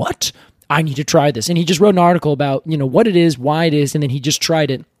said, "What? I need to try this," and he just wrote an article about what it is, why it is, and then he just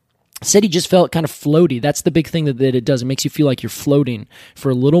tried it. Said he just felt kind of floaty. That's the big thing that it does. It makes you feel like you're floating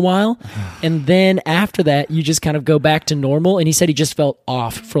for a little while. And then after that, you just kind of go back to normal. And he said he just felt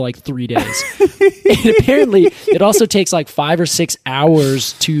off for like 3 days. And apparently, it also takes like 5 or 6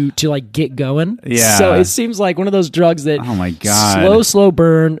 hours to like get going. Yeah. So it seems like one of those drugs that oh my God. slow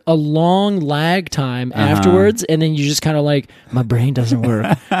burn, a long lag time afterwards. And then you just kind of like, my brain doesn't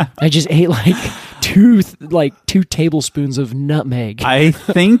work. I just ate like two tablespoons of nutmeg. I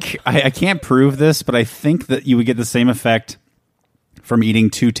think I can't prove this, but I think that you would get the same effect from eating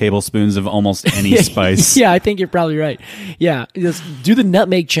 2 tablespoons of almost any spice. Yeah, I think you're probably right. Yeah, just do the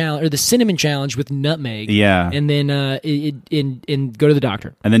nutmeg challenge or the cinnamon challenge with nutmeg. Yeah, and then and go to the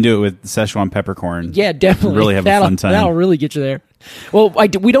doctor, and then do it with Szechuan peppercorn. Yeah, definitely. Really have a fun time. That'll really get you there. Well,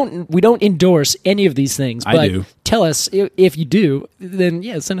 we don't endorse any of these things, but I do. Tell us if you do. Then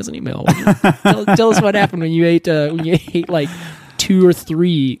send us an email. tell us what happened when you ate like 2 or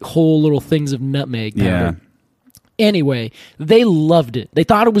 3 whole little things of nutmeg powder. Yeah. Anyway, they loved it. They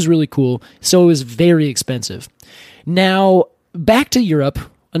thought it was really cool, so it was very expensive. Now, back to Europe.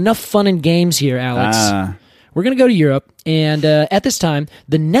 Enough fun and games here, Alex. We're going to go to Europe, and at this time,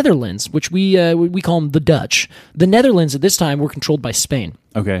 the Netherlands, which we call them the Dutch, the Netherlands at this time were controlled by Spain.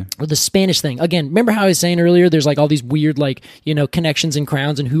 Okay. Or the Spanish thing. Again, remember how I was saying earlier, there's like all these weird connections and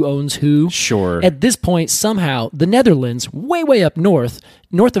crowns and who owns who? Sure. At this point, somehow, the Netherlands, way up north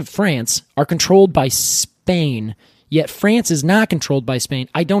of France, are controlled by Spain. Yet France is not controlled by Spain.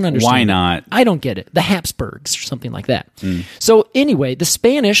 I don't understand. Why not? I don't get it. The Habsburgs or something like that. So anyway, the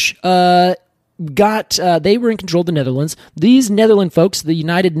Spanish they were in control of the Netherlands. These Netherland folks, the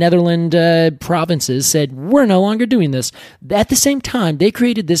United Netherland provinces, said, we're no longer doing this. At the same time, they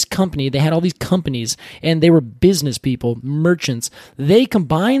created this company. They had all these companies, and they were business people, merchants. They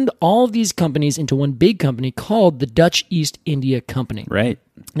combined all of these companies into one big company called the Dutch East India Company. Right.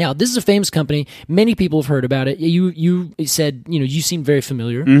 Now, this is a famous company. Many people have heard about it. You said, you seem very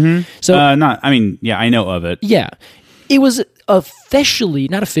familiar. Mm-hmm. So, I know of it. Yeah. It was unofficially,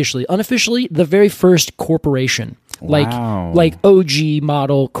 the very first corporation. Wow. Like OG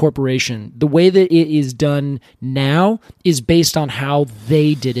model corporation. The way that it is done now is based on how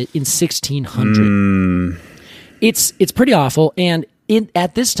they did it in 1600. It's pretty awful, and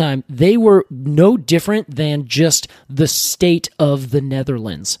at this time, they were no different than just the state of the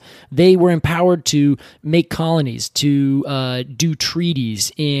Netherlands. They were empowered to make colonies, to do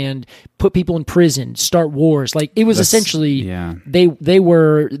treaties, and put people in prison, start wars. Like it was essentially, they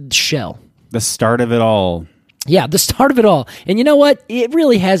were shell. The start of it all. Yeah, the start of it all. And you know what? It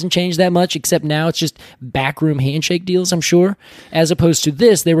really hasn't changed that much, except now it's just backroom handshake deals, I'm sure. As opposed to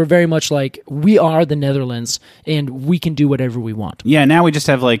this, they were very much like, we are the Netherlands, and we can do whatever we want. Yeah, now we just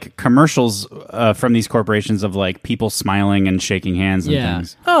have like commercials from these corporations of like people smiling and shaking hands and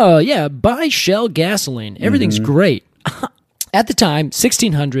things. Oh, yeah, buy Shell gasoline. Everything's great. At the time,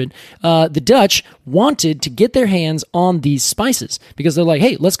 1600, the Dutch wanted to get their hands on these spices because they're like,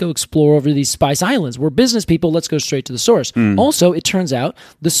 hey, let's go explore over these spice islands. We're business people. Let's go straight to the source. Also, it turns out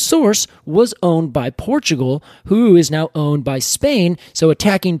the source was owned by Portugal, who is now owned by Spain. So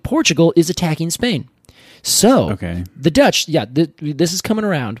attacking Portugal is attacking Spain. So the Dutch, this is coming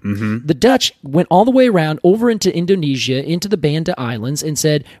around. The Dutch went all the way around over into Indonesia, into the Banda Islands, and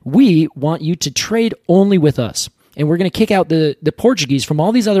said, we want you to trade only with us. And we're going to kick out the Portuguese from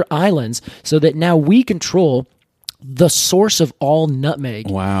all these other islands so that now we control the source of all nutmeg.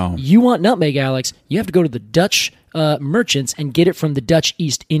 Wow. You want nutmeg, Alex, you have to go to the Dutch merchants and get it from the Dutch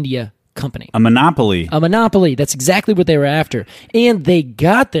East India company. A monopoly. A monopoly. That's exactly what they were after. And they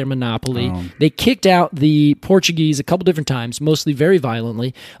got their monopoly. They kicked out the Portuguese a couple different times, mostly very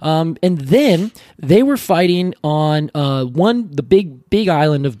violently. And then they were fighting on the big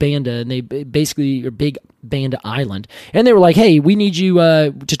island of Banda, and they basically are big Banda Island. And they were like, hey, we need you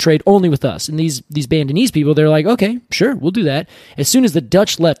to trade only with us. And these Bandanese people, they're like, okay, sure, we'll do that. As soon as the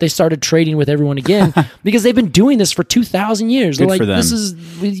Dutch left, they started trading with everyone again because they've been doing this for 2,000 years. They're Good like, for them.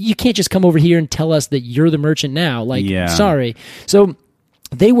 you can't just come over here and tell us that you're the merchant now. Like, sorry. So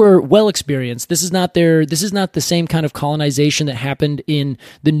they were well experienced. This is not the same kind of colonization that happened in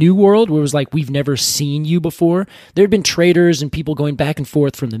the New World, where it was like, we've never seen you before. There had been traders and people going back and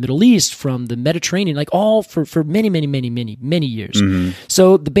forth from the Middle East, from the Mediterranean, like all for many years.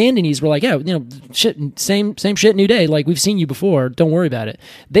 So the Bandanese were like, yeah, shit, same shit, new day. Like, we've seen you before. Don't worry about it.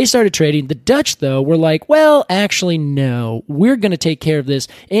 They started trading. The Dutch, though, were like, well, actually, no, we're going to take care of this.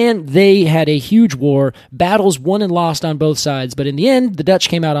 And they had a huge war, battles won and lost on both sides. But in the end, the Dutch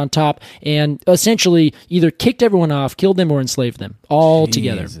came out on top and essentially either kicked everyone off, killed them, or enslaved them all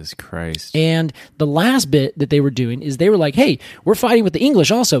together. Jesus Christ. And the last bit that they were doing is they were like, hey, we're fighting with the English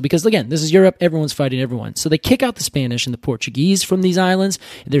also, because again, this is Europe, everyone's fighting everyone. So they kick out the Spanish and the Portuguese from these islands.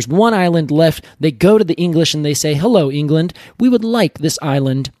 There's one island left. They go to the English and they say, hello, England, we would like this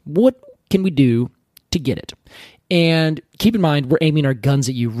island. What can we do to get it? And keep in mind, we're aiming our guns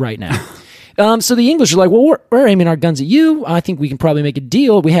at you right now. So the English are like, well, we're aiming our guns at you. I think we can probably make a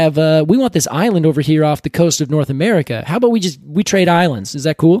deal. We want this island over here off the coast of North America. How about we trade islands? Is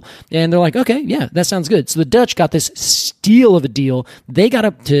that cool? And they're like, okay, yeah, that sounds good. So the Dutch got this steal of a deal. They got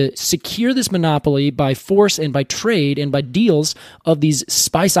up to secure this monopoly by force and by trade and by deals of these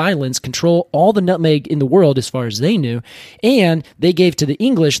spice islands, control all the nutmeg in the world as far as they knew. And they gave to the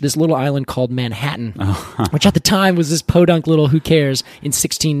English this little island called Manhattan, which at the time was this podunk little who cares in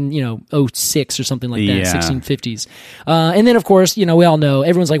 1606 or something like that, 1650s. And then, of course, we all know,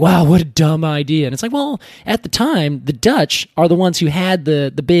 everyone's like, wow, what a dumb idea. And it's like, well, at the time, the Dutch are the ones who had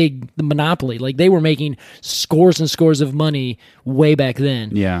the monopoly. Like, they were making scores and scores of money way back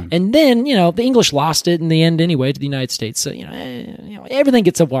then. Yeah. And then, the English lost it in the end anyway to the United States. So, everything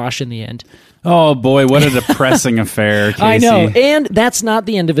gets a wash in the end. Oh, boy, what a depressing affair, Casey. I know. And that's not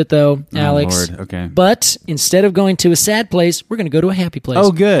the end of it, though, Alex. Oh, Lord. Okay. But instead of going to a sad place, we're going to go to a happy place.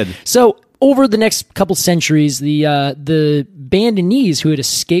 Oh, good. So over the next couple centuries, the Bandanese who had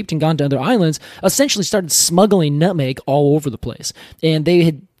escaped and gone to other islands essentially started smuggling nutmeg all over the place. And they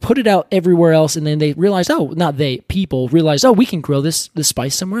had put it out everywhere else, and then they realized, people realized, we can grow this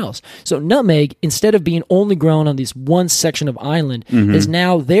spice somewhere else. So nutmeg, instead of being only grown on this one section of island, is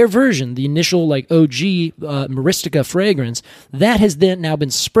now their version, the initial OG Myristica fragrance, that has then now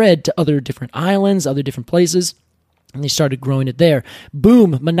been spread to other different islands, other different places. And they started growing it there.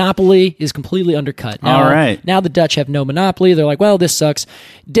 Boom, monopoly is completely undercut. Now, all right. Now the Dutch have no monopoly. They're like, well, this sucks.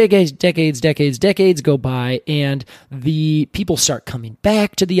 Decades go by, and the people start coming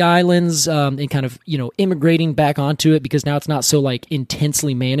back to the islands and kind of, immigrating back onto it because now it's not so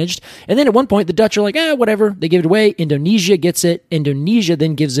intensely managed. And then at one point, the Dutch are like, whatever. They give it away. Indonesia gets it. Indonesia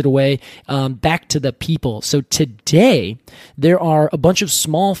then gives it away back to the people. So today, there are a bunch of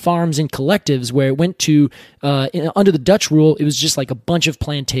small farms and collectives where it went to under the Dutch rule, it was just like a bunch of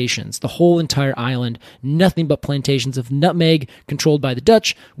plantations, the whole entire island, nothing but plantations of nutmeg controlled by the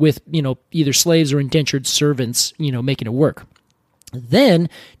Dutch with, either slaves or indentured servants, making it work. Then,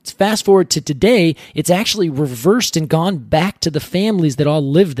 fast forward to today, it's actually reversed and gone back to the families that all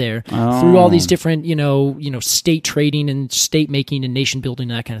live there through all these different, state trading and state making and nation building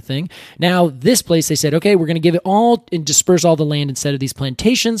and that kind of thing. Now, this place, they said, okay, we're going to give it all and disperse all the land instead of these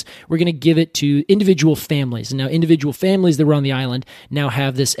plantations. We're going to give it to individual families. And now individual families that were on the island now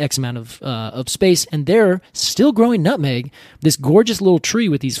have this X amount of space, and they're still growing nutmeg, this gorgeous little tree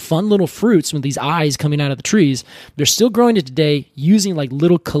with these fun little fruits with these eyes coming out of the trees. They're still growing it today, using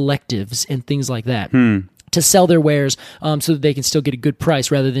little collectives and things like that to sell their wares so that they can still get a good price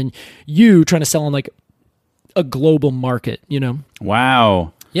rather than you trying to sell on a global market,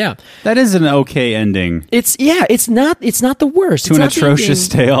 Wow. Yeah. That is an okay ending. It's not the worst. To an atrocious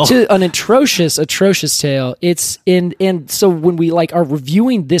tale. To an atrocious tale. It's and so when we are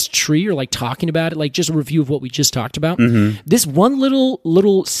reviewing this tree or talking about it, just a review of what we just talked about, this one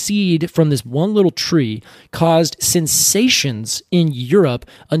little seed from this one little tree caused sensations in Europe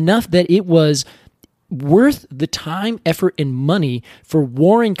enough that it was worth the time, effort, and money for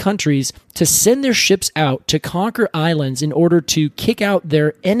warring countries to send their ships out to conquer islands in order to kick out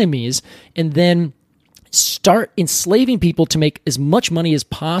their enemies and then start enslaving people to make as much money as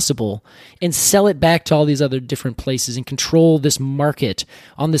possible and sell it back to all these other different places and control this market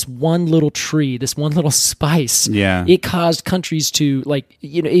on this one little tree, this one little spice. Yeah. It caused countries to, like,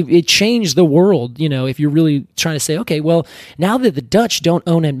 you know, it changed the world, you know, if you're really trying to say, okay, well, now that the Dutch don't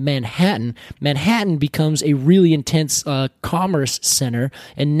own Manhattan becomes a really intense commerce center.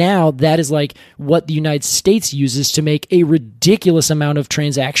 And now that is like what the United States uses to make a ridiculous amount of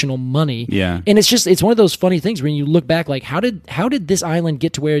transactional money. Yeah. And it's one of those funny things when you look back, like, how did this island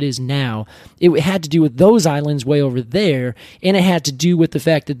get to where it is now? It had to do with those islands way over there, and it had to do with the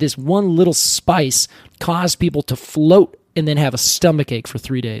fact that this one little spice caused people to float and then have a stomachache for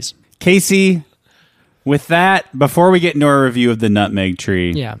 3 days. Casey, with that, before we get into our review of the nutmeg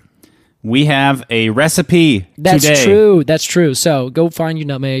tree, we have a recipe today. That's true. So go find your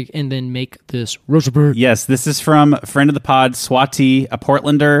nutmeg and then make this roseberg. Yes, this is from a friend of the pod, Swati, a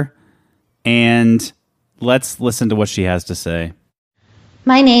Portlander, and let's listen to what she has to say.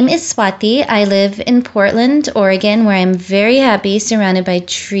 My name is Swati. I live in Portland, Oregon, where I'm very happy, surrounded by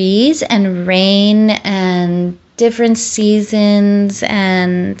trees and rain and different seasons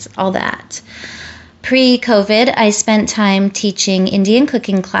and all that. Pre-COVID, I spent time teaching Indian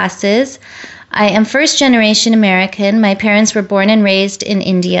cooking classes. I am first-generation American. My parents were born and raised in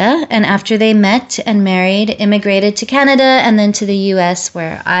India, and after they met and married, immigrated to Canada and then to the U.S.,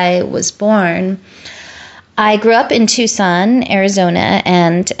 where I was born. I grew up in Tucson, Arizona,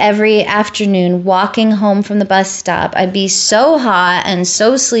 and every afternoon walking home from the bus stop, I'd be so hot and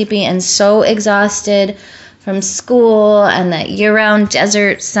so sleepy and so exhausted from school and that year-round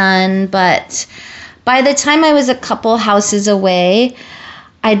desert sun. But by the time I was a couple houses away,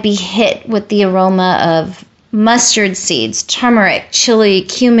 I'd be hit with the aroma of mustard seeds, turmeric, chili,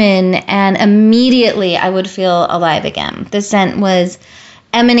 cumin, and immediately I would feel alive again. The scent was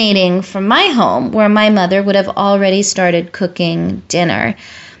emanating from my home, where my mother would have already started cooking dinner.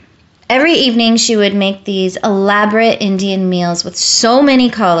 Every evening, she would make these elaborate Indian meals with so many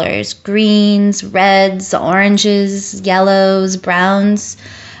colors: greens, reds, oranges, yellows, browns.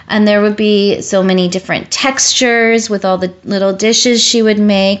 And there would be so many different textures with all the little dishes she would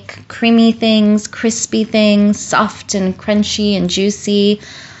make: creamy things, crispy things, soft and crunchy and juicy,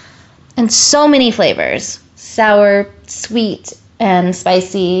 and so many flavors: sour, sweet, and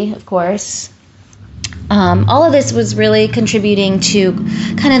spicy, of course. All of this was really contributing to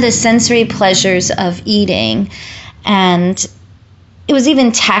kind of the sensory pleasures of eating. And it was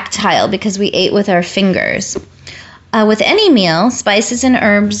even tactile because we ate with our fingers. With any meal, spices and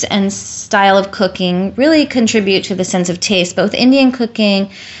herbs and style of cooking really contribute to the sense of taste. Both Indian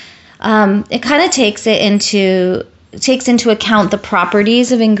cooking, it kind of takes into account the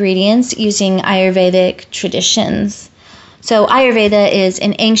properties of ingredients using Ayurvedic traditions. So Ayurveda is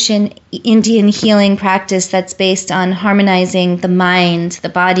an ancient Indian healing practice that's based on harmonizing the mind, the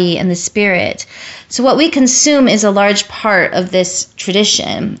body, and the spirit. So what we consume is a large part of this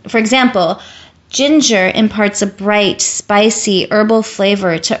tradition. For example, ginger imparts a bright, spicy, herbal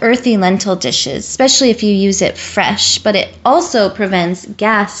flavor to earthy lentil dishes, especially if you use it fresh, but it also prevents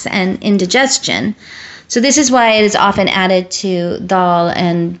gas and indigestion. So this is why it is often added to dal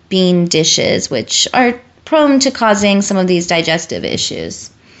and bean dishes, which are prone to causing some of these digestive issues.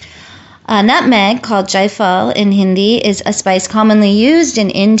 Nutmeg, called jaifal in Hindi, is a spice commonly used in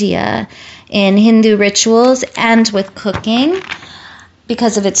India in Hindu rituals and with cooking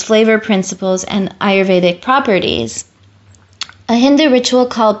because of its flavor principles and Ayurvedic properties. A Hindu ritual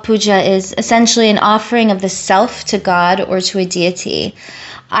called puja is essentially an offering of the self to God or to a deity.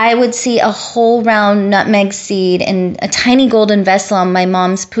 I would see a whole round nutmeg seed in a tiny golden vessel on my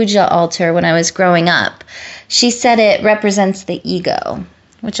mom's puja altar when I was growing up. She said it represents the ego,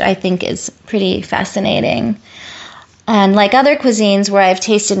 which I think is pretty fascinating. And like other cuisines where I've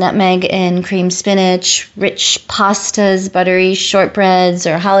tasted nutmeg in cream spinach, rich pastas, buttery shortbreads,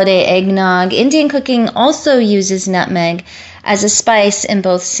 or holiday eggnog, Indian cooking also uses nutmeg as a spice in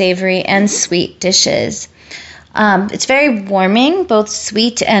both savory and sweet dishes. It's very warming, both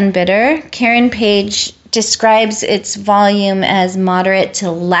sweet and bitter. Karen Page describes its volume as moderate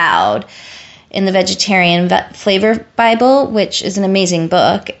to loud in the Vegetarian Flavor Bible, which is an amazing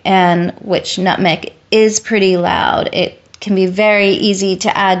book, and which nutmeg is pretty loud. It can be very easy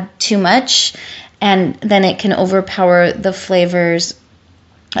to add too much, and then it can overpower the flavors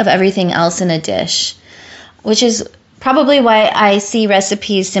of everything else in a dish, which is probably why I see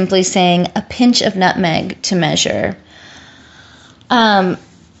recipes simply saying a pinch of nutmeg to measure.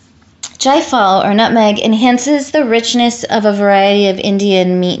 Jaifal, or nutmeg, enhances the richness of a variety of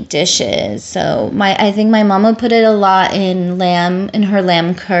Indian meat dishes. So I think my mom would put it a lot in her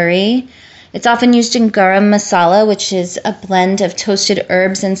lamb curry. It's often used in garam masala, which is a blend of toasted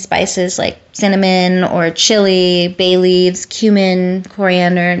herbs and spices like cinnamon or chili, bay leaves, cumin,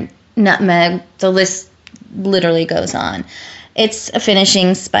 coriander, nutmeg. The list literally goes on. It's a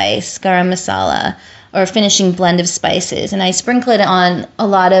finishing spice, garam masala, or a finishing blend of spices. And I sprinkle it on a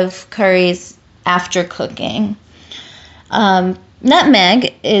lot of curries after cooking.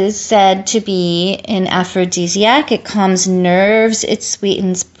 Nutmeg is said to be an aphrodisiac. It calms nerves, it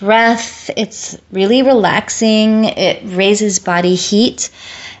sweetens breath, it's really relaxing, it raises body heat.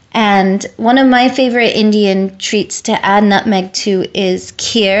 And one of my favorite Indian treats to add nutmeg to is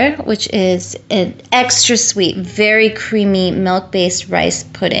kheer, which is an extra sweet, very creamy milk-based rice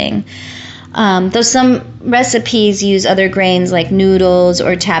pudding. Though some recipes use other grains like noodles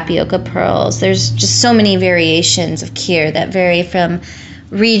or tapioca pearls, there's just so many variations of kheer that vary from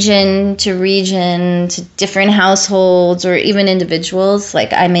region to different households or even individuals.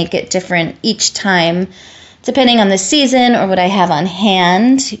 Like I make it different each time depending on the season or what I have on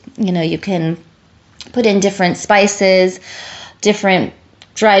hand. You know, you can put in different spices, different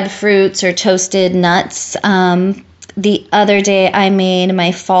dried fruits or toasted nuts. The other day I made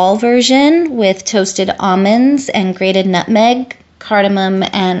my fall version with toasted almonds and grated nutmeg, cardamom,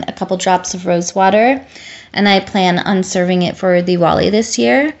 and a couple drops of rose water. And I plan on serving it for Diwali this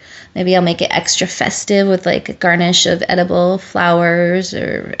year. Maybe I'll make it extra festive with like a garnish of edible flowers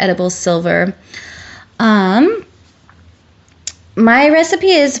or edible silver. My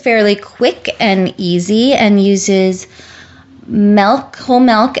recipe is fairly quick and easy and uses milk, whole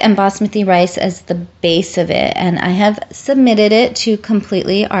milk, and basmati rice as the base of it. And I have submitted it to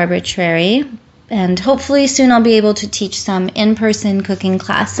Completely Arbitrary. And hopefully soon I'll be able to teach some in-person cooking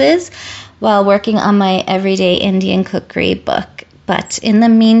classes while working on my Everyday Indian Cookery book. But in the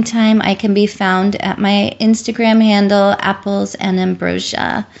meantime, I can be found at my Instagram handle, Apples and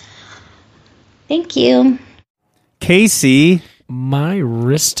Ambrosia. Thank you. Casey. My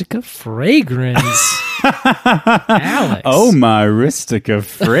Ristica fragrance. Alex. Oh, my Ristica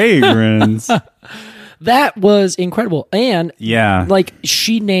fragrance. That was incredible. And yeah, like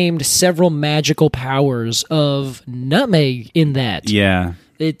she named several magical powers of nutmeg in that. Yeah.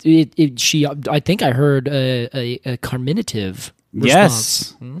 I think I heard a carminative response.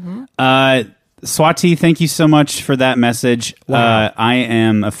 Yes. Mm-hmm. Swati, thank you so much for that message. Wow. I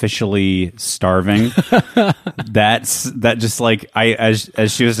am officially starving. That just like as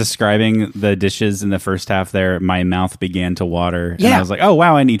she was describing the dishes in the first half there, my mouth began to water. Yeah. And I was like, oh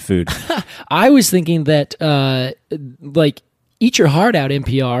wow, I need food. I was thinking that like eat your heart out,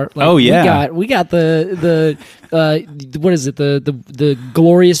 NPR. Like, oh yeah, we got the what is it, the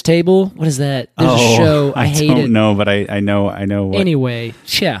glorious table? What is that? There's a show. I hate it. I don't know, but I know. What, anyway,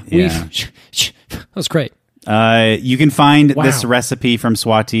 yeah. That was great. You can find this recipe from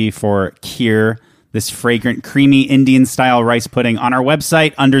Swati for kheer, this fragrant, creamy Indian-style rice pudding, on our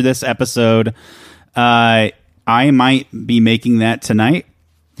website under this episode. I might be making that tonight.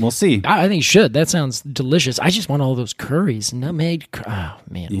 We'll see. I think you should. That sounds delicious. I just want all those curries. Nutmeg. Oh,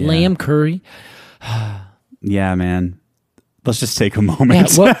 man. Yeah. Lamb curry. Yeah, man. Let's just take a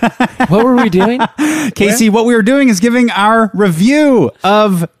moment. Yeah, what were we doing? Casey, what we were doing is giving our review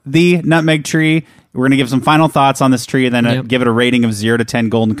of the nutmeg tree. We're going to give some final thoughts on this tree and then give it a rating of 0 to 10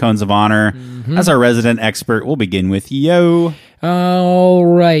 golden cones of honor. Mm-hmm. As our resident expert, we'll begin with Yo. All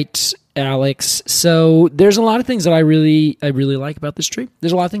right, Alex. So there's a lot of things that I really like about this tree.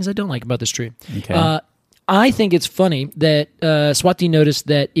 There's a lot of things I don't like about this tree. Okay. I think it's funny that Swati noticed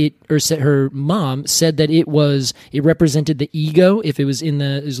that her mom said that it represented the ego if it was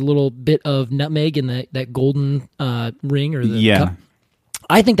there's a little bit of nutmeg in that golden ring or the cup.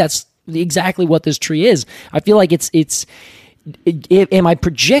 I think that's exactly what this tree is. I feel like am I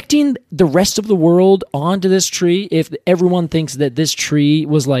projecting the rest of the world onto this tree if everyone thinks that this tree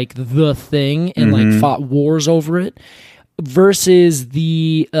was like the thing and like fought wars over it? Versus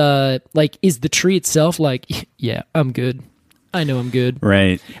the is the tree itself like, yeah, I'm good. I know I'm good.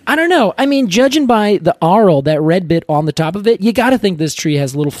 Right. I don't know. I mean, judging by the arl, that red bit on the top of it, you got to think this tree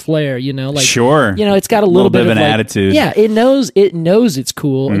has a little flair, like sure. It's got a little bit of an attitude. Yeah, it knows it's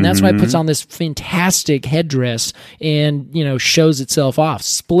cool, and that's why it puts on this fantastic headdress and, shows itself off,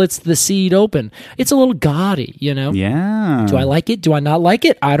 splits the seed open. It's a little gaudy, Yeah. Do I like it? Do I not like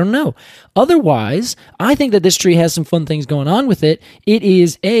it? I don't know. Otherwise, I think that this tree has some fun things going on with it. It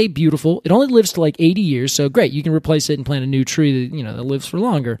is beautiful. It only lives to like 80 years, so great. You can replace it and plant a new tree. tree that lives for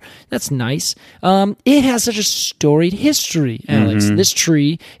longer. That's nice. It has such a storied history, Alex. This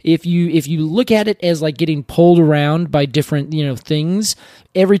tree, if you look at it as like getting pulled around by different things,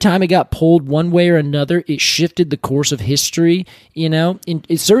 every time it got pulled one way or another, it shifted the course of history.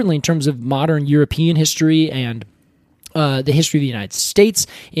 Certainly in terms of modern European history and the history of the United States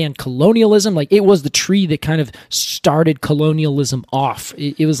and colonialism. Like, it was the tree that kind of started colonialism off.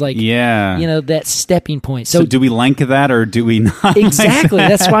 It was like, that stepping point. So do we like that or do we not? Exactly.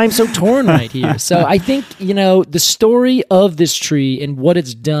 That's why I'm so torn right here. So I think, the story of this tree and what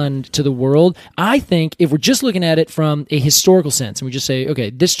it's done to the world, I think if we're just looking at it from a historical sense and we just say, okay,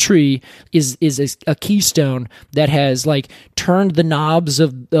 this tree is a keystone that has like turned the knobs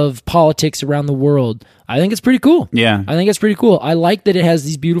of politics around the world, I think it's pretty cool. Yeah. I think it's pretty cool. I like that it has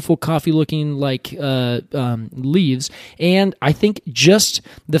these beautiful coffee-looking leaves, and I think just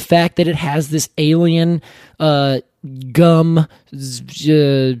the fact that it has this alien gum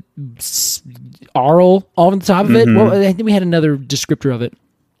arl on the top of it. Well, I think we had another descriptor of it.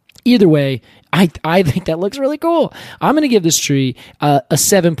 Either way, I think that looks really cool. I'm going to give this tree a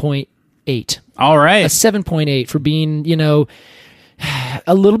 7.8. All right. A 7.8 for being,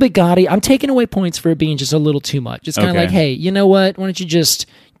 a little bit gaudy. I'm taking away points for it being just a little too much. It's kind of like, hey, you know what? Why don't you just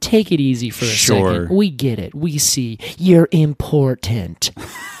take it easy for a second? We get it. We see. You're important.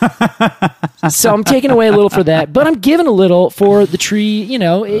 So I'm taking away a little for that, but I'm giving a little for the tree.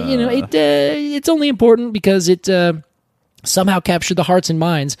 It's only important because it somehow captured the hearts and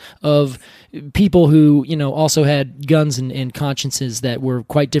minds of people who, also had guns and consciences that were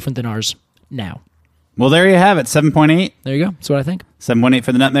quite different than ours now. Well, there you have it, 7.8. There you go. That's what I think. 7.8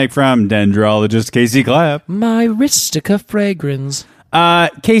 for the nutmeg from dendrologist Casey Clapp. My Ristica fragrance.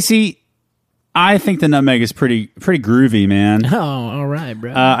 Casey, I think the nutmeg is pretty groovy, man. Oh, all right,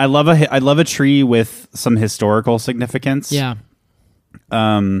 bro. I love a tree with some historical significance. Yeah.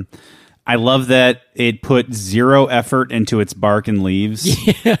 I love that it put zero effort into its bark and leaves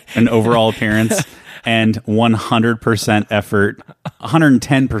and overall appearance. And 100% effort,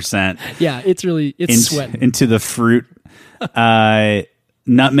 110%. Yeah, it's sweating into the fruit.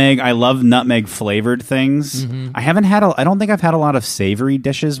 Nutmeg. I love nutmeg flavored things. I don't think I've had a lot of savory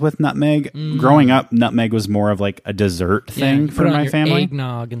dishes with nutmeg. Growing up, nutmeg was more of like a dessert thing for my family.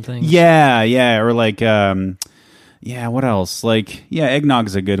 Eggnog and things. Yeah, or like. What else?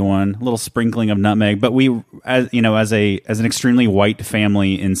 Eggnog's a good one. A little sprinkling of nutmeg. But we, as an extremely white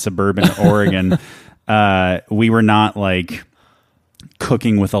family in suburban Oregon, we were not like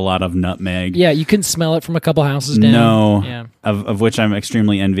cooking with a lot of nutmeg. Yeah, you couldn't smell it from a couple houses down. No, yeah. of which I'm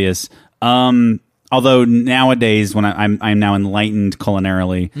extremely envious. Although nowadays, when I'm now enlightened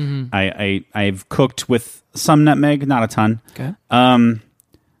culinarily, I've cooked with some nutmeg, not a ton. Okay.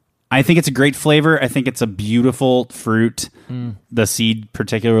 I think it's a great flavor. I think it's a beautiful fruit. The seed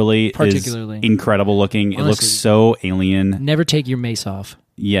particularly is incredible looking. Honestly, it looks so alien. Never take your mace off.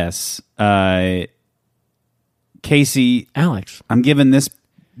 Yes. Casey, Alex, I'm giving this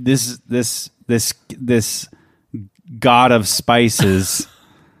god of spices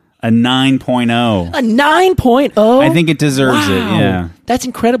a 9.0. A 9.0? I think it deserves it. Yeah. That's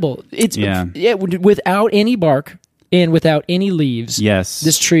incredible. It's without any bark. And without any leaves, yes,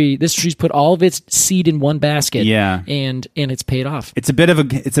 this tree's put all of its seed in one basket, and it's paid off. It's a bit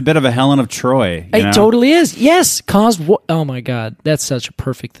of a Helen of Troy. It totally is. Yes, oh my God, that's such a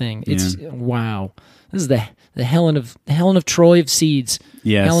perfect thing. It's wow. This is the Helen of Troy of seeds.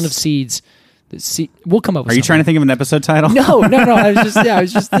 Yes, Helen of seeds. We'll come up with Are you trying to think of an episode title? No. I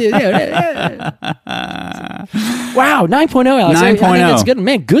was just Wow, 9.0, Alex. 9.0. I think that's good.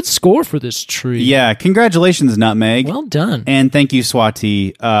 Man, good score for this tree. Yeah, congratulations, Nutmeg. Well done. And thank you,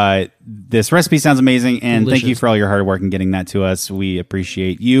 Swati. This recipe sounds amazing, and delicious. Thank you for all your hard work in getting that to us. We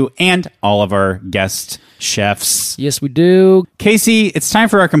appreciate you and all of our guest chefs. Yes, we do. Casey, it's time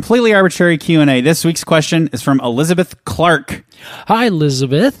for our completely arbitrary Q&A. This week's question is from Elizabeth Clark. Hi,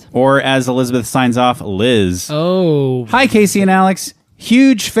 Elizabeth. Or as Elizabeth signs off, Liz. Oh. Hi, Casey and Alex.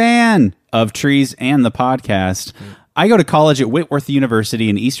 Huge fan of trees and the podcast. I go to college at Whitworth University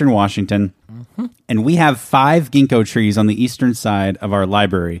in Eastern Washington, and we have 5 ginkgo trees on the eastern side of our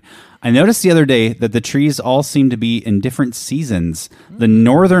library. I noticed the other day that the trees all seem to be in different seasons. The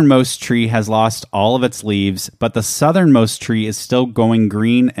northernmost tree has lost all of its leaves, but the southernmost tree is still going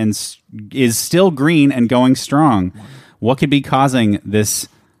green and going strong. What could be causing this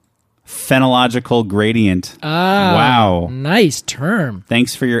phenological gradient? Wow. Nice term.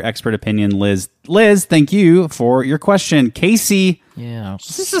 Thanks for your expert opinion, Liz. Liz, thank you for your question. Casey,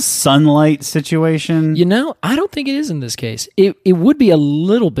 is this a sunlight situation? I don't think it is in this case. It would be a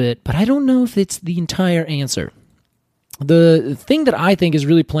little bit, but I don't know if it's the entire answer. The thing that I think is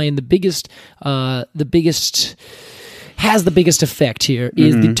really playing the biggest effect here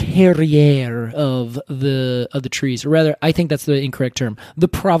is the terrier of the trees, or rather, I think that's the incorrect term. The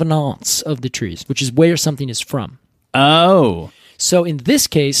provenance of the trees, which is where something is from. Oh, so in this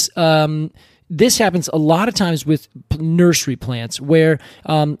case, this happens a lot of times with nursery plants, where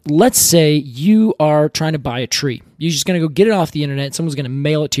let's say you are trying to buy a tree. You're just going to go get it off the internet. Someone's going to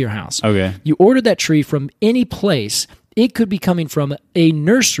mail it to your house. Okay. You ordered that tree from any place. It could be coming from a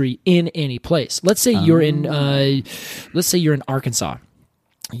nursery in any place. Let's say you're in Arkansas.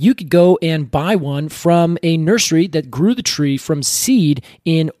 You could go and buy one from a nursery that grew the tree from seed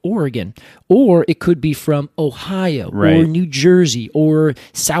in Oregon, or it could be from Ohio or New Jersey or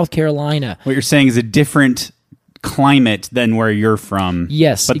South Carolina. What you're saying is a different climate than where you're from.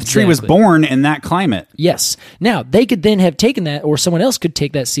 Yes, but the tree was born in that climate. Yes. Now, they could then have taken that, or someone else could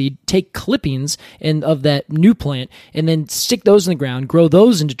take that seed, take clippings of that new plant, and then stick those in the ground, grow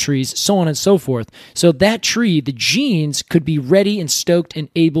those into trees, so on and so forth. So that tree, the genes, could be ready and stoked and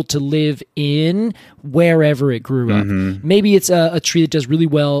able to live in wherever it grew up. Maybe it's a tree that does really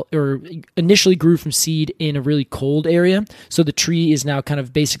well, or initially grew from seed in a really cold area, so the tree is now kind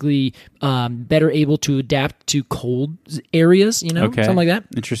of basically better able to adapt to cold areas, something like that.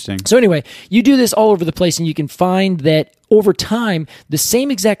 Interesting. So anyway, you do this all over the place, and you can find that over time, the same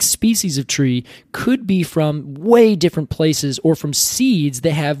exact species of tree could be from way different places, or from seeds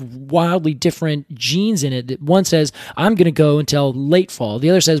that have wildly different genes in it. That one says, I'm going to go until late fall. The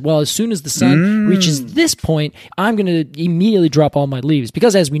other says, well, as soon as the sun reaches this point, I'm going to immediately drop all my leaves.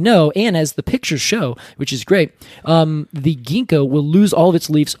 Because as we know, and as the pictures show, which is great, the ginkgo will lose all of its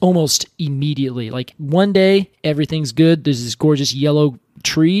leaves almost immediately. Like one day, everything's good. There's this gorgeous yellow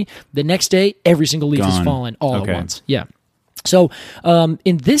tree. The next day, every single leaf is fallen all at once. Yeah. So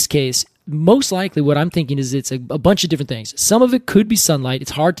in this case, most likely what I'm thinking is it's a bunch of different things. Some of it could be sunlight. It's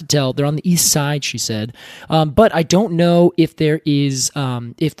hard to tell. They're on the east side, she said. But I don't know if there is,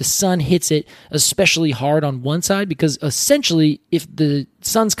 if the sun hits it especially hard on one side, because essentially if the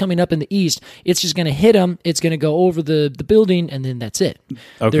sun's coming up in the east, it's just going to hit them. It's going to go over the building, and then that's it.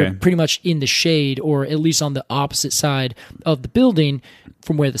 Okay. They're pretty much in the shade, or at least on the opposite side of the building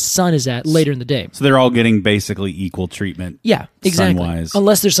from where the sun is at later in the day. So they're all getting basically equal treatment. Yeah, exactly. Sun-wise.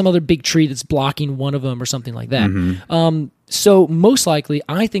 Unless there's some other big tree that's blocking one of them or something like that. So most likely,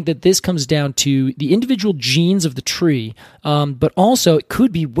 I think that this comes down to the individual genes of the tree, but also it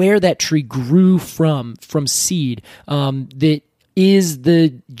could be where that tree grew from seed. That is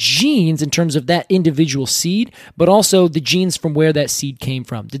the genes in terms of that individual seed, but also the genes from where that seed came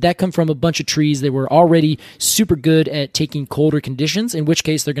from. Did that come from a bunch of trees that were already super good at taking colder conditions, in which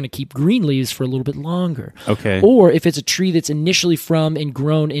case they're going to keep green leaves for a little bit longer? Okay. Or if it's a tree that's initially from and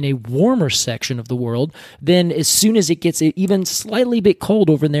grown in a warmer section of the world, then as soon as it gets even slightly bit cold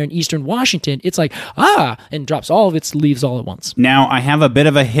over there in eastern Washington, it's like, and drops all of its leaves all at once. Now, I have a bit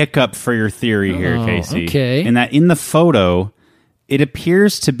of a hiccup for your theory here, Casey. Okay. In that in the photo, it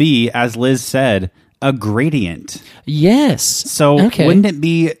appears to be, as Liz said, a gradient. Yes. So wouldn't it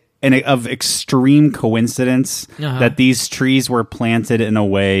be of extreme coincidence that these trees were planted in a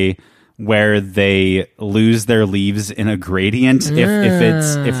way where they lose their leaves in a gradient?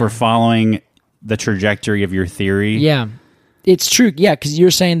 If we're following the trajectory of your theory, yeah, it's true. Yeah, because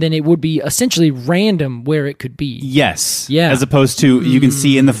you're saying then it would be essentially random where it could be. Yes. Yeah. As opposed to you can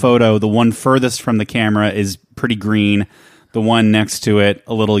see in the photo, the one furthest from the camera is pretty green. The one next to it,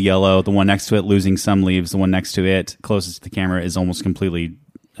 a little yellow. The one next to it, losing some leaves. The one next to it, closest to the camera, is almost completely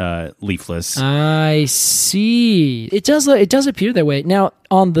leafless. I see. It does appear that way. Now,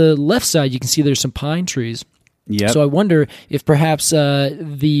 on the left side, you can see there's some pine trees. Yep. So I wonder if perhaps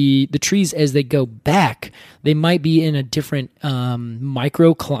the trees, as they go back, they might be in a different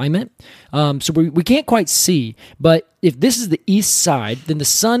microclimate. So we can't quite see. But if this is the east side, then the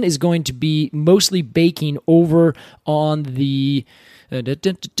sun is going to be mostly baking over on the...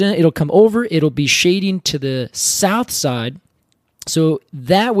 it'll come over. It'll be shading to the south side. So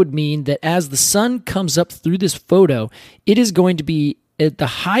that would mean that as the sun comes up through this photo, it is going to be at the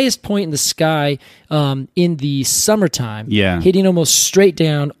highest point in the sky in the summertime, hitting almost straight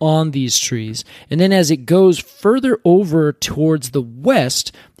down on these trees. And then as it goes further over towards the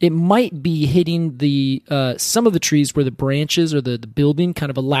west, it might be hitting the some of the trees where the branches or the building kind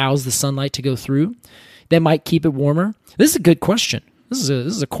of allows the sunlight to go through. That might keep it warmer. This is a good question. This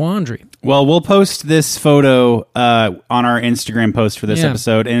is a quandary. Well, we'll post this photo on our Instagram post for this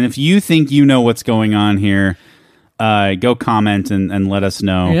episode. And if you think you know what's going on here, go comment and let us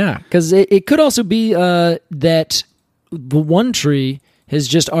know. Yeah, because it could also be that the one tree has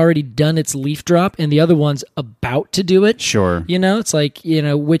just already done its leaf drop and the other one's about to do it. Sure. It's like,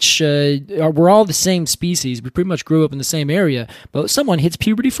 which we're all the same species. We pretty much grew up in the same area, but someone hits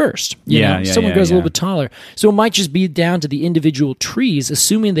puberty first. Someone grows a little bit taller. So it might just be down to the individual trees,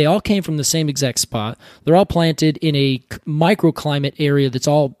 assuming they all came from the same exact spot. They're all planted in a microclimate area that's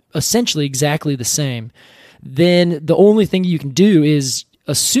all essentially exactly the same. Then the only thing you can do is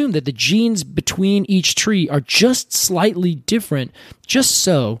assume that the genes between each tree are just slightly different, just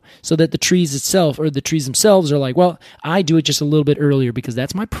so that the trees themselves are like, well, I do it just a little bit earlier because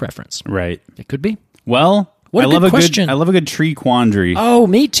that's my preference. Right. It could be. Well, I love a good tree quandary. Oh,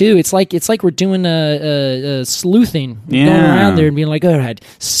 me too. It's like we're doing a sleuthing, going around there and being like, all right,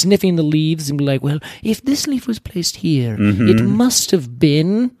 sniffing the leaves and be like, well, if this leaf was placed here, it must have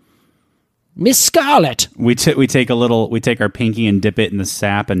been Miss Scarlet. We take our pinky and dip it in the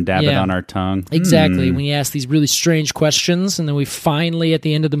sap and dab it on our tongue. Exactly. When you ask these really strange questions, and then we finally, at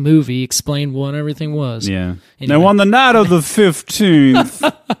the end of the movie, explain what everything was. Yeah. Anyway. Now, on the night of the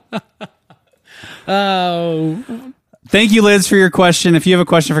 15th. Oh. Thank you, Liz, for your question. If you have a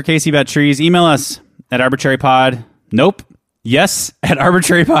question for Casey about trees, email us at arbitrarypod. Nope. Yes, at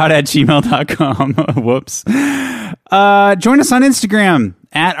arbitrarypod@gmail.com. Whoops. Join us on Instagram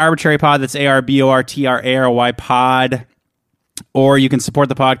at arbitrarypod. That's ARBORTRARY pod. Or you can support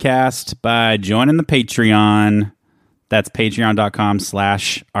the podcast by joining the Patreon. That's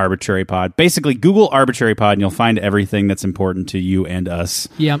patreon.com/arbitrarypod. Basically, Google arbitrarypod and you'll find everything that's important to you and us.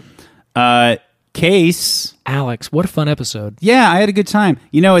 Yep. Case. Alex, what a fun episode. Yeah, I had a good time.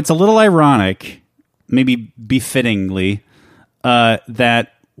 it's a little ironic, maybe befittingly,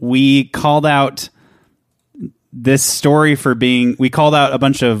 that we called out this story we called out a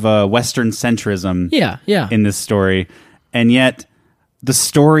bunch of Western centrism in this story, and yet the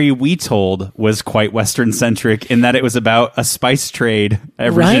story we told was quite Western centric in that it was about a spice trade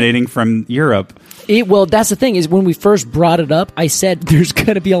originating from Europe. Well, that's the thing, is when we first brought it up, I said there's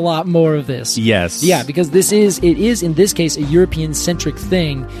going to be a lot more of this. Yes. Yeah, because it is in this case a European-centric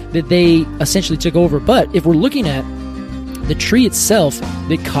thing that they essentially took over. But if we're looking at the tree itself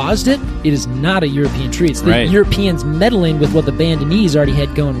that caused it is not a European tree. It's the Europeans meddling with what the Bandinese already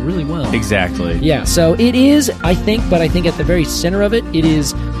had going really well. Exactly. Yeah, so it is, I think at the very center of it, it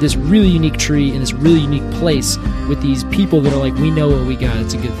is this really unique tree in this really unique place with these people that are like, we know what we got.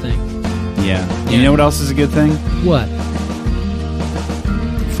 It's a good thing. Yeah. You know what else is a good thing? What?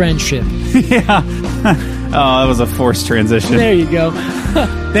 Friendship. Yeah. Oh, that was a forced transition. There you go.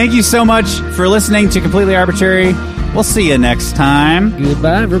 Thank you so much for listening to Completely Arbitrary. We'll see you next time.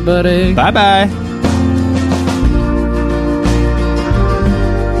 Goodbye, everybody. Bye-bye.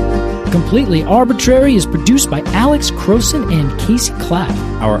 Completely Arbitrary is produced by Alex Croson and Casey Clapp.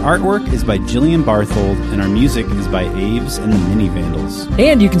 Our artwork is by Jillian Barthold, and our music is by Aves and the Mini Vandals.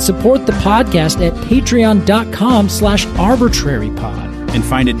 And you can support the podcast at patreon.com/arbitrarypod. And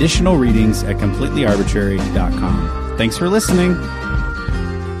find additional readings at completelyarbitrary.com. Thanks for listening.